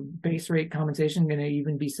 is the base rate compensation going to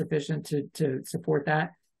even be sufficient to support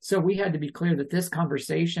that? So we had to be clear that this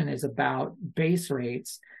conversation is about base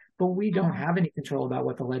rates, but we don't have any control about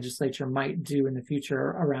what the legislature might do in the future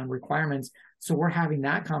around requirements. So we're having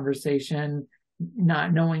that conversation,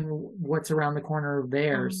 not knowing what's around the corner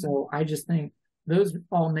there. So I just think those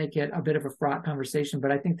all make it a bit of a fraught conversation.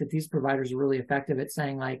 But I think that these providers are really effective at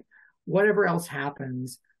saying, like, whatever else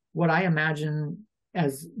happens, what I imagine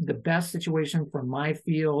as the best situation for my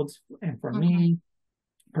field and for me,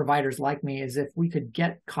 providers like me, is if we could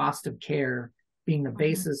get cost of care being the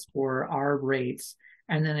basis for our rates.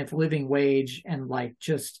 And then if living wage and like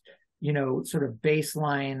just, sort of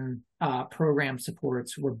baseline program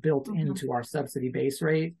supports were built into our subsidy base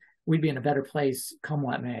rate, we'd be in a better place come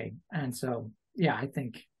what may. And so, yeah, I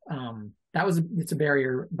think it's a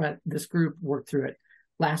barrier, but this group worked through it.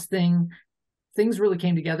 Last thing, things really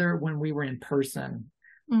came together when we were in person.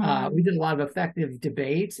 We did a lot of effective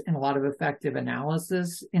debate and a lot of effective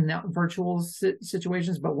analysis in that virtual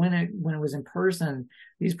situations. But when it was in person,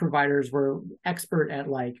 these providers were expert at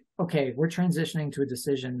like, okay, we're transitioning to a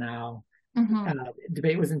decision now.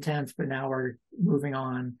 Debate was intense, but now we're moving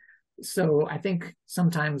on. So I think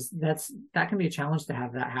sometimes that can be a challenge to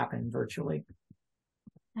have that happen virtually.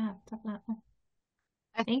 Yeah, definitely.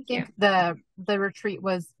 I think the retreat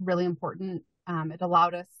was really important. It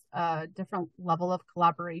allowed us a different level of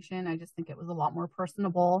collaboration. I just think it was a lot more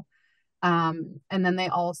personable. And then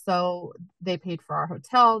they paid for our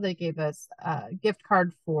hotel. They gave us a gift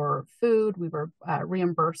card for food. We were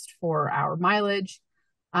reimbursed for our mileage.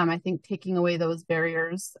 I think taking away those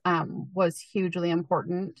barriers was hugely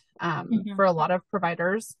important for a lot of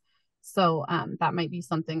providers. So that might be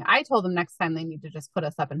something. I told them next time they need to just put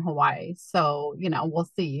us up in Hawaii. So, we'll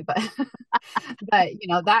see. But but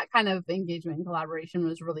that kind of engagement and collaboration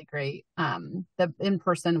was really great. The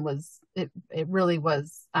in-person it really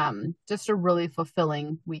was just a really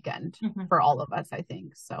fulfilling weekend for all of us, I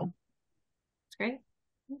think. So that's great.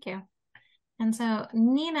 Thank you. And so,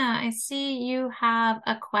 Nina, I see you have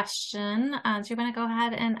a question. Do you want to go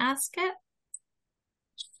ahead and ask it?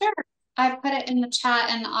 Sure. I put it in the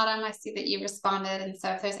chat, and Autumn, I see that you responded. And so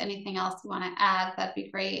if there's anything else you want to add, that'd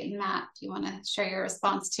be great. And Matt, if you want to share your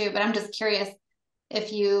response too. But I'm just curious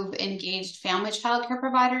if you've engaged family childcare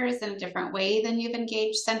providers in a different way than you've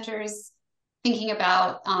engaged centers, thinking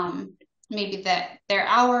about maybe their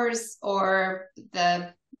hours or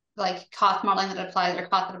the cost modeling that applies or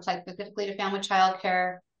cost that applies specifically to family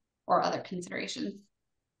childcare or other considerations.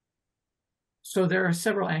 So there are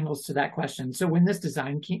several angles to that question. So when this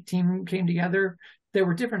design team came together, there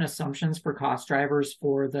were different assumptions for cost drivers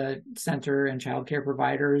for the center and childcare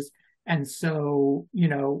providers. And so,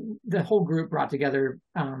 the whole group brought together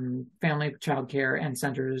family childcare and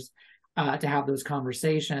centers to have those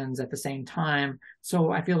conversations at the same time.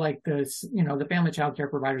 So I feel like the family childcare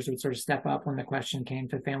providers would sort of step up when the question came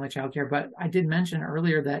to family childcare. But I did mention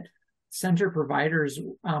earlier that center providers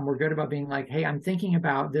were good about being like, hey, I'm thinking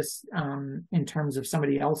about this in terms of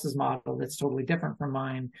somebody else's model that's totally different from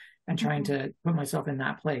mine, and trying to put myself in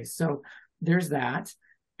that place. So there's that.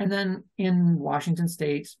 And then in Washington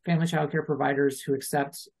State, family childcare providers who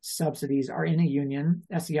accept subsidies are in a union,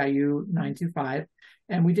 SEIU 925.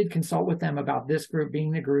 And we did consult with them about this group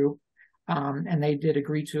being the group. And they did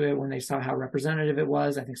agree to it when they saw how representative it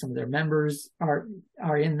was. I think some of their members are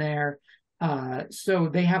in there. So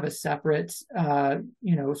they have a separate,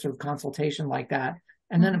 sort of consultation like that.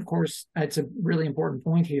 And then, of course, it's a really important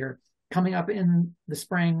point here. Coming up in the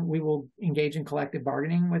spring, we will engage in collective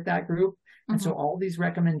bargaining with that group. And so all these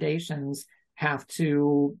recommendations have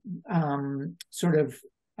to sort of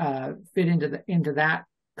fit into that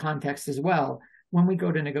context as well. When we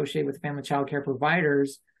go to negotiate with family childcare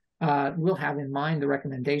providers, we'll have in mind the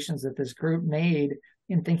recommendations that this group made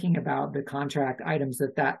in thinking about the contract items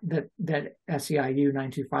that SEIU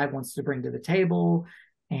 925 wants to bring to the table,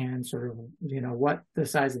 and sort of what the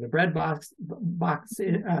size of the bread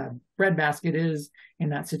basket is in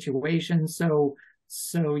that situation. So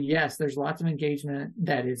yes, there's lots of engagement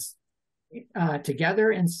that is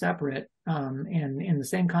together and separate, and in the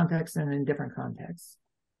same context and in different contexts.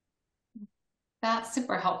 That's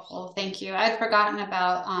super helpful. Thank you. I'd forgotten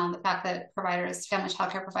about the fact that family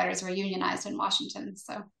childcare providers, were unionized in Washington.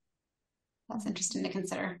 So that's interesting to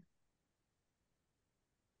consider.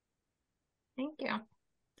 Thank you.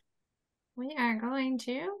 We are going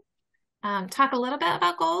to talk a little bit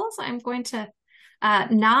about goals. I'm going to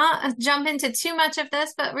not jump into too much of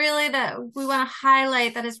this, but really that we want to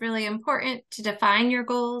highlight that it's really important to define your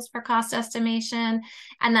goals for cost estimation,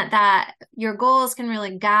 and that your goals can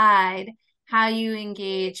really guide how you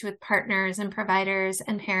engage with partners and providers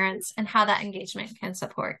and parents, and how that engagement can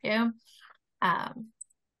support you. And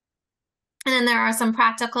then there are some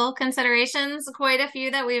practical considerations, quite a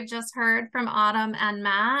few that we've just heard from Autumn and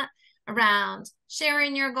Matt, around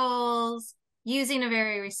sharing your goals, using a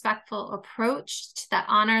very respectful approach that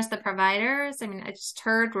honors the providers. I mean, I just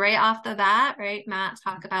heard right off the bat, right, Matt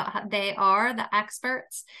talk about how they are the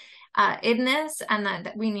experts in this, and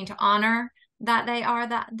that we need to honor that they are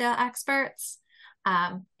the experts.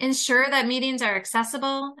 Ensure that meetings are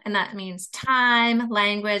accessible, and that means time,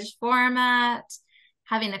 language, format,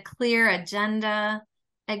 having a clear agenda,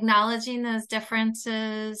 acknowledging those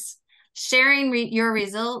differences, sharing your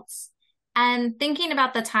results, and thinking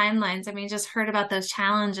about the timelines. I mean, just heard about those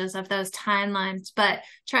challenges of those timelines, but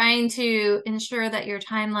trying to ensure that your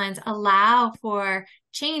timelines allow for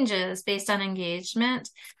changes based on engagement.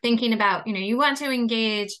 Thinking about, you want to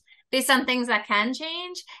engage based on things that can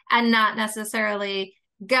change, and not necessarily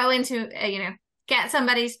go into, get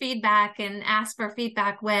somebody's feedback and ask for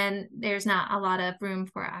feedback when there's not a lot of room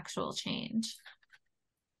for actual change.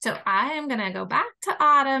 So I am going to go back to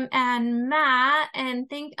Autumn and Matt and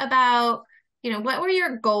think about, what were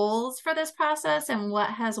your goals for this process and what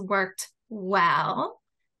has worked well?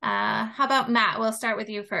 How about Matt? We'll start with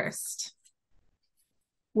you first.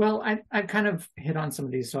 Well, I kind of hit on some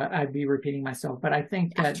of these, so I'd be repeating myself, but I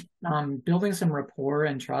think that building some rapport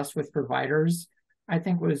and trust with providers, I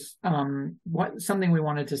think, was something we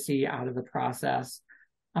wanted to see out of the process.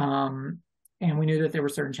 And we knew that there were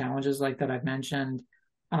certain challenges like that I've mentioned.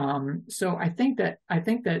 So I think that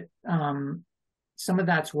some of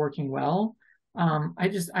that's working well.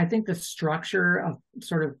 I think the structure of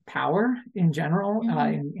sort of power in general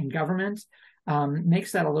in government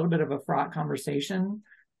makes that a little bit of a fraught conversation,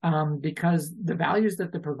 because the values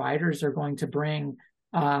that the providers are going to bring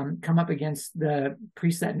come up against the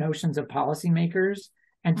preset notions of policymakers,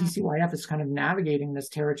 and DCYF is kind of navigating this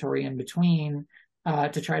territory in between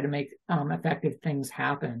to try to make effective things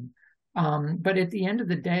happen. But at the end of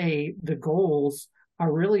the day, the goals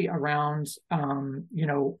are really around,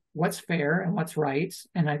 what's fair and what's right.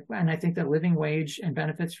 And I think that living wage and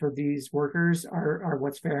benefits for these workers are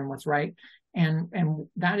what's fair and what's right. And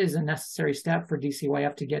that is a necessary step for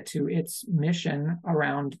DCYF to get to its mission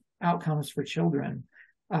around outcomes for children.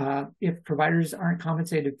 If providers aren't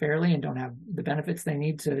compensated fairly and don't have the benefits they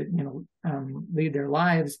need to, lead their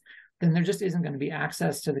lives, then there just isn't going to be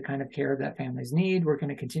access to the kind of care that families need. We're going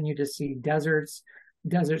to continue to see deserts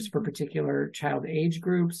for particular child age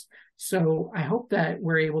groups. So I hope that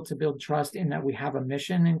we're able to build trust in that we have a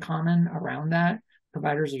mission in common around that.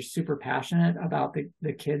 Providers are super passionate about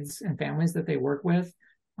the kids and families that they work with.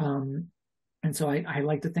 And so I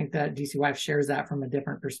like to think that DCYF shares that from a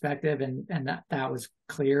different perspective, and that was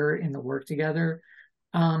clear in the work together.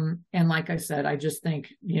 And like I said, I just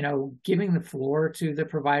think, giving the floor to the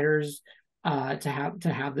providers to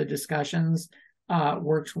have the discussions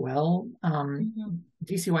works well.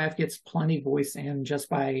 DCYF gets plenty voice in just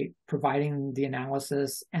by providing the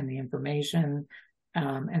analysis and the information,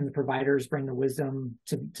 and the providers bring the wisdom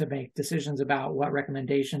to make decisions about what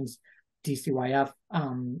recommendations DCYF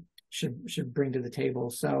should bring to the table.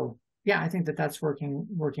 So yeah, I think that's working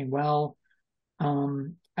well.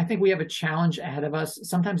 I think we have a challenge ahead of us.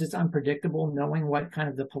 Sometimes it's unpredictable knowing what kind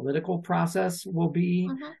of the political process will be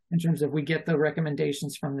in terms of we get the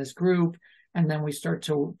recommendations from this group, and then we start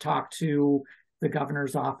to talk to the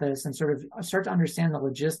governor's office and sort of start to understand the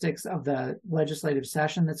logistics of the legislative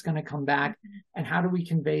session that's going to come back, and how do we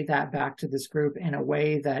convey that back to this group in a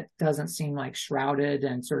way that doesn't seem like shrouded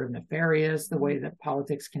and sort of nefarious the way that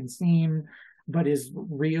politics can seem, but is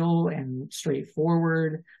real and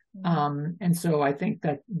straightforward. And so I think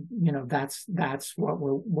that, that's what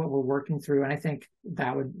we're working through. And I think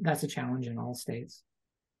that's a challenge in all states.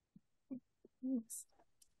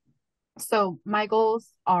 So my goals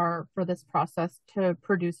are for this process to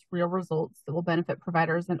produce real results that will benefit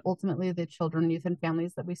providers and ultimately the children, youth, and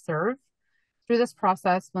families that we serve. Through this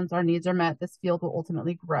process, once our needs are met, this field will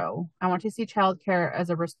ultimately grow. I want to see childcare as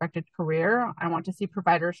a respected career. I want to see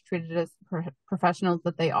providers treated as professionals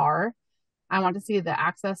that they are. I want to see the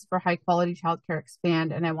access for high quality childcare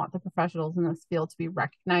expand, and I want the professionals in this field to be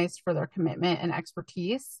recognized for their commitment and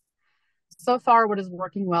expertise. So far, what is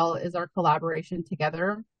working well is our collaboration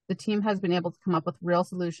together. The team has been able to come up with real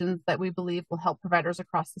solutions that we believe will help providers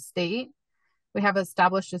across the state. We have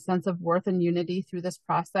established a sense of worth and unity through this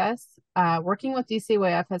process. Working with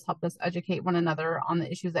DCYF has helped us educate one another on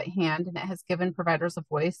the issues at hand, and it has given providers a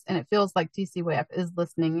voice, and it feels like DCYF is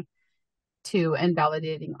listening to and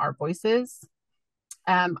validating our voices.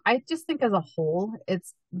 I just think as a whole,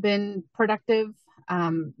 it's been productive.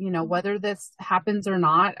 Whether this happens or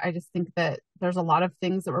not, I just think that there's a lot of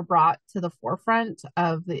things that were brought to the forefront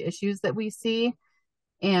of the issues that we see.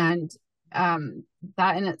 And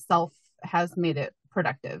that in itself has made it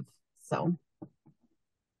productive. So.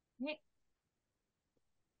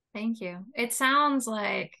 Thank you. It sounds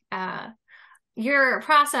like your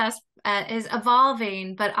process is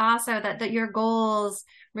evolving, but also that your goals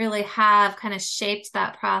really have kind of shaped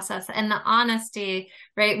that process, and the honesty,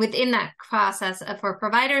 right, within that process for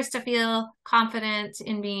providers to feel confident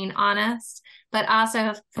in being honest, but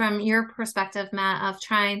also from your perspective, Matt, of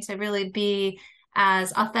trying to really be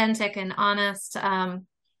as authentic and honest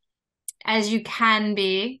as you can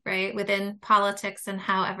be, right, within politics and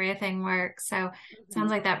how everything works. So it sounds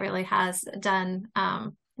like that really has done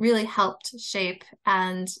really helped shape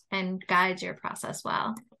and guide your process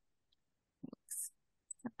well.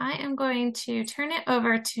 I am going to turn it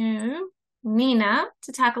over to Nina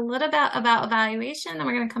to talk a little bit about evaluation, and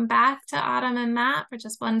we're going to come back to Autumn and Matt for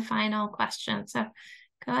just one final question. So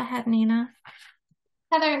go ahead, Nina.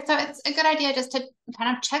 Heather, so it's a good idea just to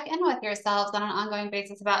kind of check in with yourselves on an ongoing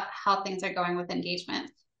basis about how things are going with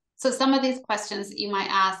engagement. So some of these questions that you might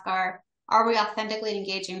ask are we authentically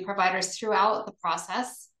engaging providers throughout the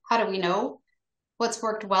process? How do we know what's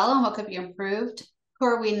worked well and what could be improved? Who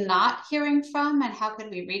are we not hearing from, and how could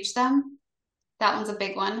we reach them? That one's a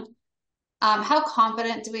big one. How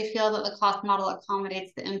confident do we feel that the cost model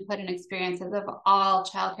accommodates the input and experiences of all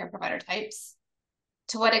childcare provider types?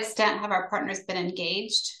 To what extent have our partners been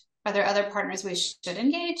engaged? Are there other partners we should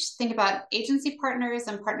engage? Think about agency partners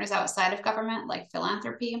and partners outside of government, like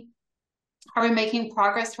philanthropy. Are we making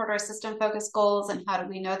progress toward our system-focused goals, and how do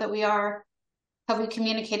we know that we are? Have we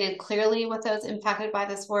communicated clearly with those impacted by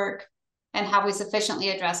this work? And have we sufficiently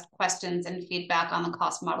addressed questions and feedback on the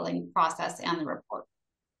cost modeling process and the report?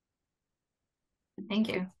 Thank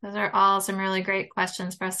you. Those are all some really great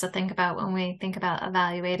questions for us to think about when we think about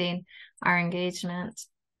evaluating our engagement.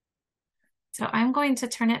 So I'm going to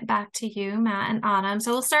turn it back to you, Matt and Autumn.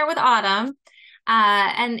 So we'll start with Autumn.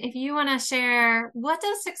 And if you want to share, what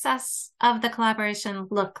does success of the collaboration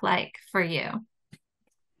look like for you?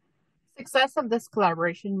 Success of this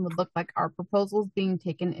collaboration would look like our proposals being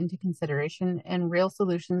taken into consideration and real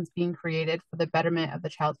solutions being created for the betterment of the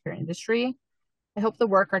childcare industry. I hope the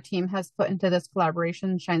work our team has put into this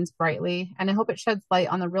collaboration shines brightly, and I hope it sheds light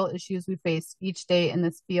on the real issues we face each day in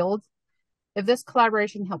this field. If this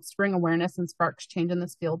collaboration helps bring awareness and sparks change in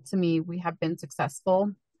this field, to me, we have been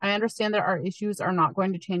successful. I understand that our issues are not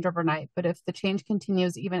going to change overnight, but if the change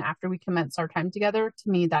continues even after we commence our time together, to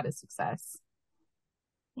me, that is success.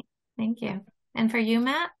 Thank you. And for you,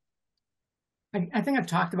 Matt? I think I've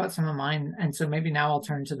talked about some of mine, and so maybe now I'll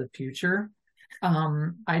turn to the future.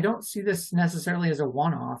 I don't see this necessarily as a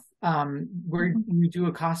one-off. We do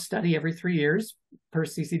a cost study every 3 years per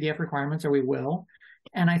CCDF requirements, or we will.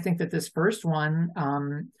 And I think that this first one,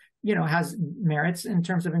 has merits in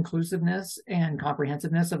terms of inclusiveness and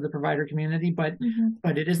comprehensiveness of the provider community, but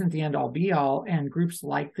it isn't the end all be all. And groups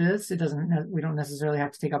like this, we don't necessarily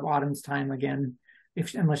have to take up Autumn's time again,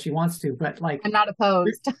 unless she wants to, but like, I'm not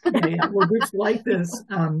opposed. Well, groups like this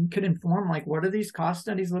could inform, like, what do these cost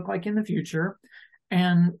studies look like in the future?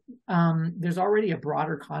 And there's already a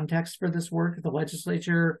broader context for this work. The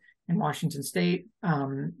legislature in Washington State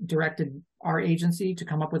directed our agency to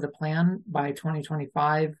come up with a plan by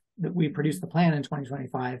 2025, that we produced the plan in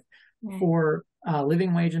 2025 for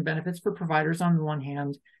living wage and benefits for providers on the one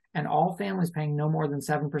hand, and all families paying no more than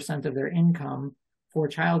 7% of their income for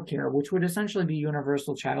childcare, which would essentially be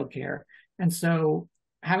universal childcare. And so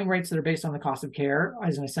having rates that are based on the cost of care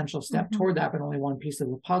is an essential step toward that, but only one piece of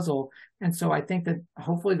the puzzle. And so I think that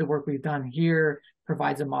hopefully the work we've done here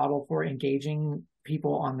provides a model for engaging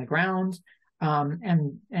people on the ground,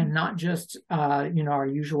 and not just our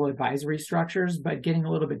usual advisory structures, but getting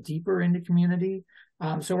a little bit deeper into community.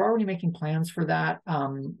 So we're already making plans for that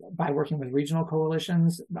by working with regional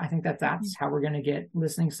coalitions. I think that's how we're going to get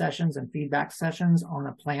listening sessions and feedback sessions on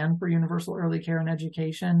a plan for universal early care and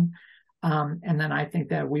education. And then I think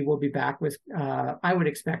that we will be back with, I would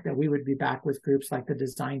expect that we would be back with groups like the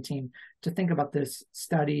design team to think about this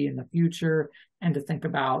study in the future, and to think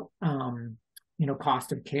about,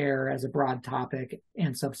 cost of care as a broad topic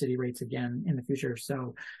and subsidy rates again in the future.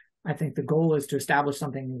 So I think the goal is to establish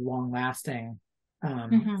something long lasting.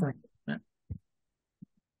 For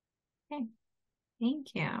okay, thank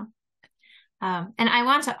you. And I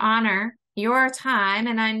want to honor your time.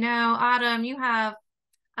 And I know, Autumn, you have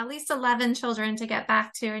at least 11 children to get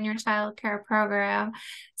back to in your child care program.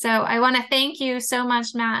 So I want to thank you so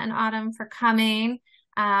much, Matt and Autumn, for coming.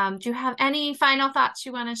 Do you have any final thoughts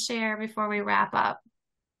you want to share before we wrap up?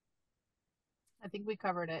 I think we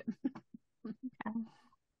covered it. Okay.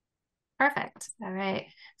 Perfect. All right.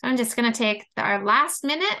 So I'm just going to take our last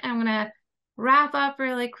minute. I'm going to wrap up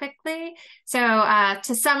really quickly. So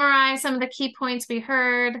to summarize some of the key points we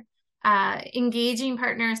heard, engaging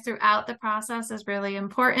partners throughout the process is really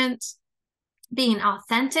important. Being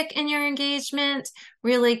authentic in your engagement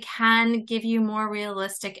really can give you more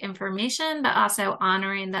realistic information, but also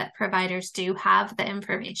honoring that providers do have the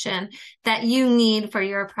information that you need for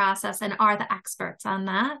your process and are the experts on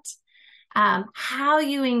that. How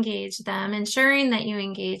you engage them, ensuring that you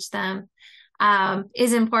engage them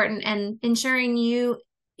is important, and ensuring you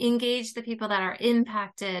engage the people that are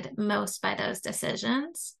impacted most by those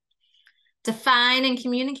decisions. Define and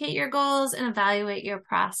communicate your goals and evaluate your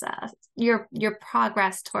process, your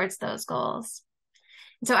progress towards those goals.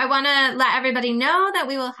 So I want to let everybody know that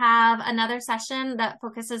we will have another session that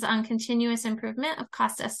focuses on continuous improvement of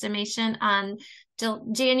cost estimation on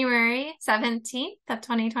January 17th of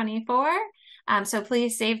 2024. So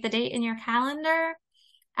please save the date in your calendar.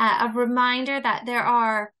 A reminder that there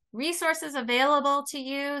are resources available to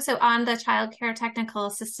you. So on the Child Care Technical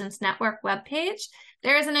Assistance Network webpage,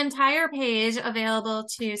 there is an entire page available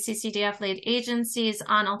to CCDF lead agencies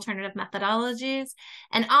on alternative methodologies.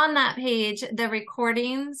 And on that page, the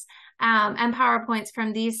recordings and PowerPoints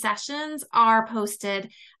from these sessions are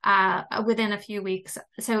posted within a few weeks.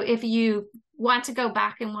 So if you want to go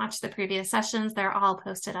back and watch the previous sessions, they're all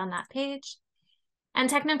posted on that page. And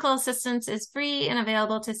technical assistance is free and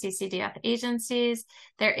available to CCDF agencies.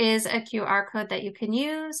 There is a QR code that you can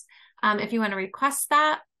use if you want to request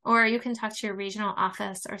that. or you can talk to your regional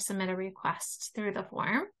office or submit a request through the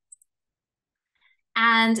form.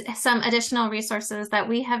 And some additional resources that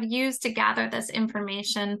we have used to gather this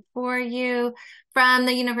information for you from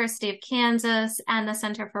the University of Kansas and the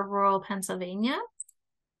Center for Rural Pennsylvania.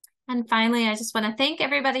 And finally, I just want to thank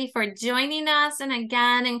everybody for joining us, and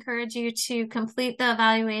again, encourage you to complete the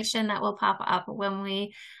evaluation that will pop up when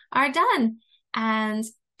we are done. And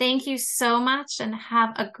thank you so much and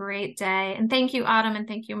have a great day. And thank you, Autumn, and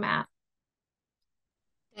thank you, Matt.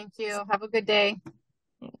 Thank you. Have a good day.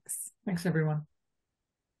 Thanks. Thanks, everyone.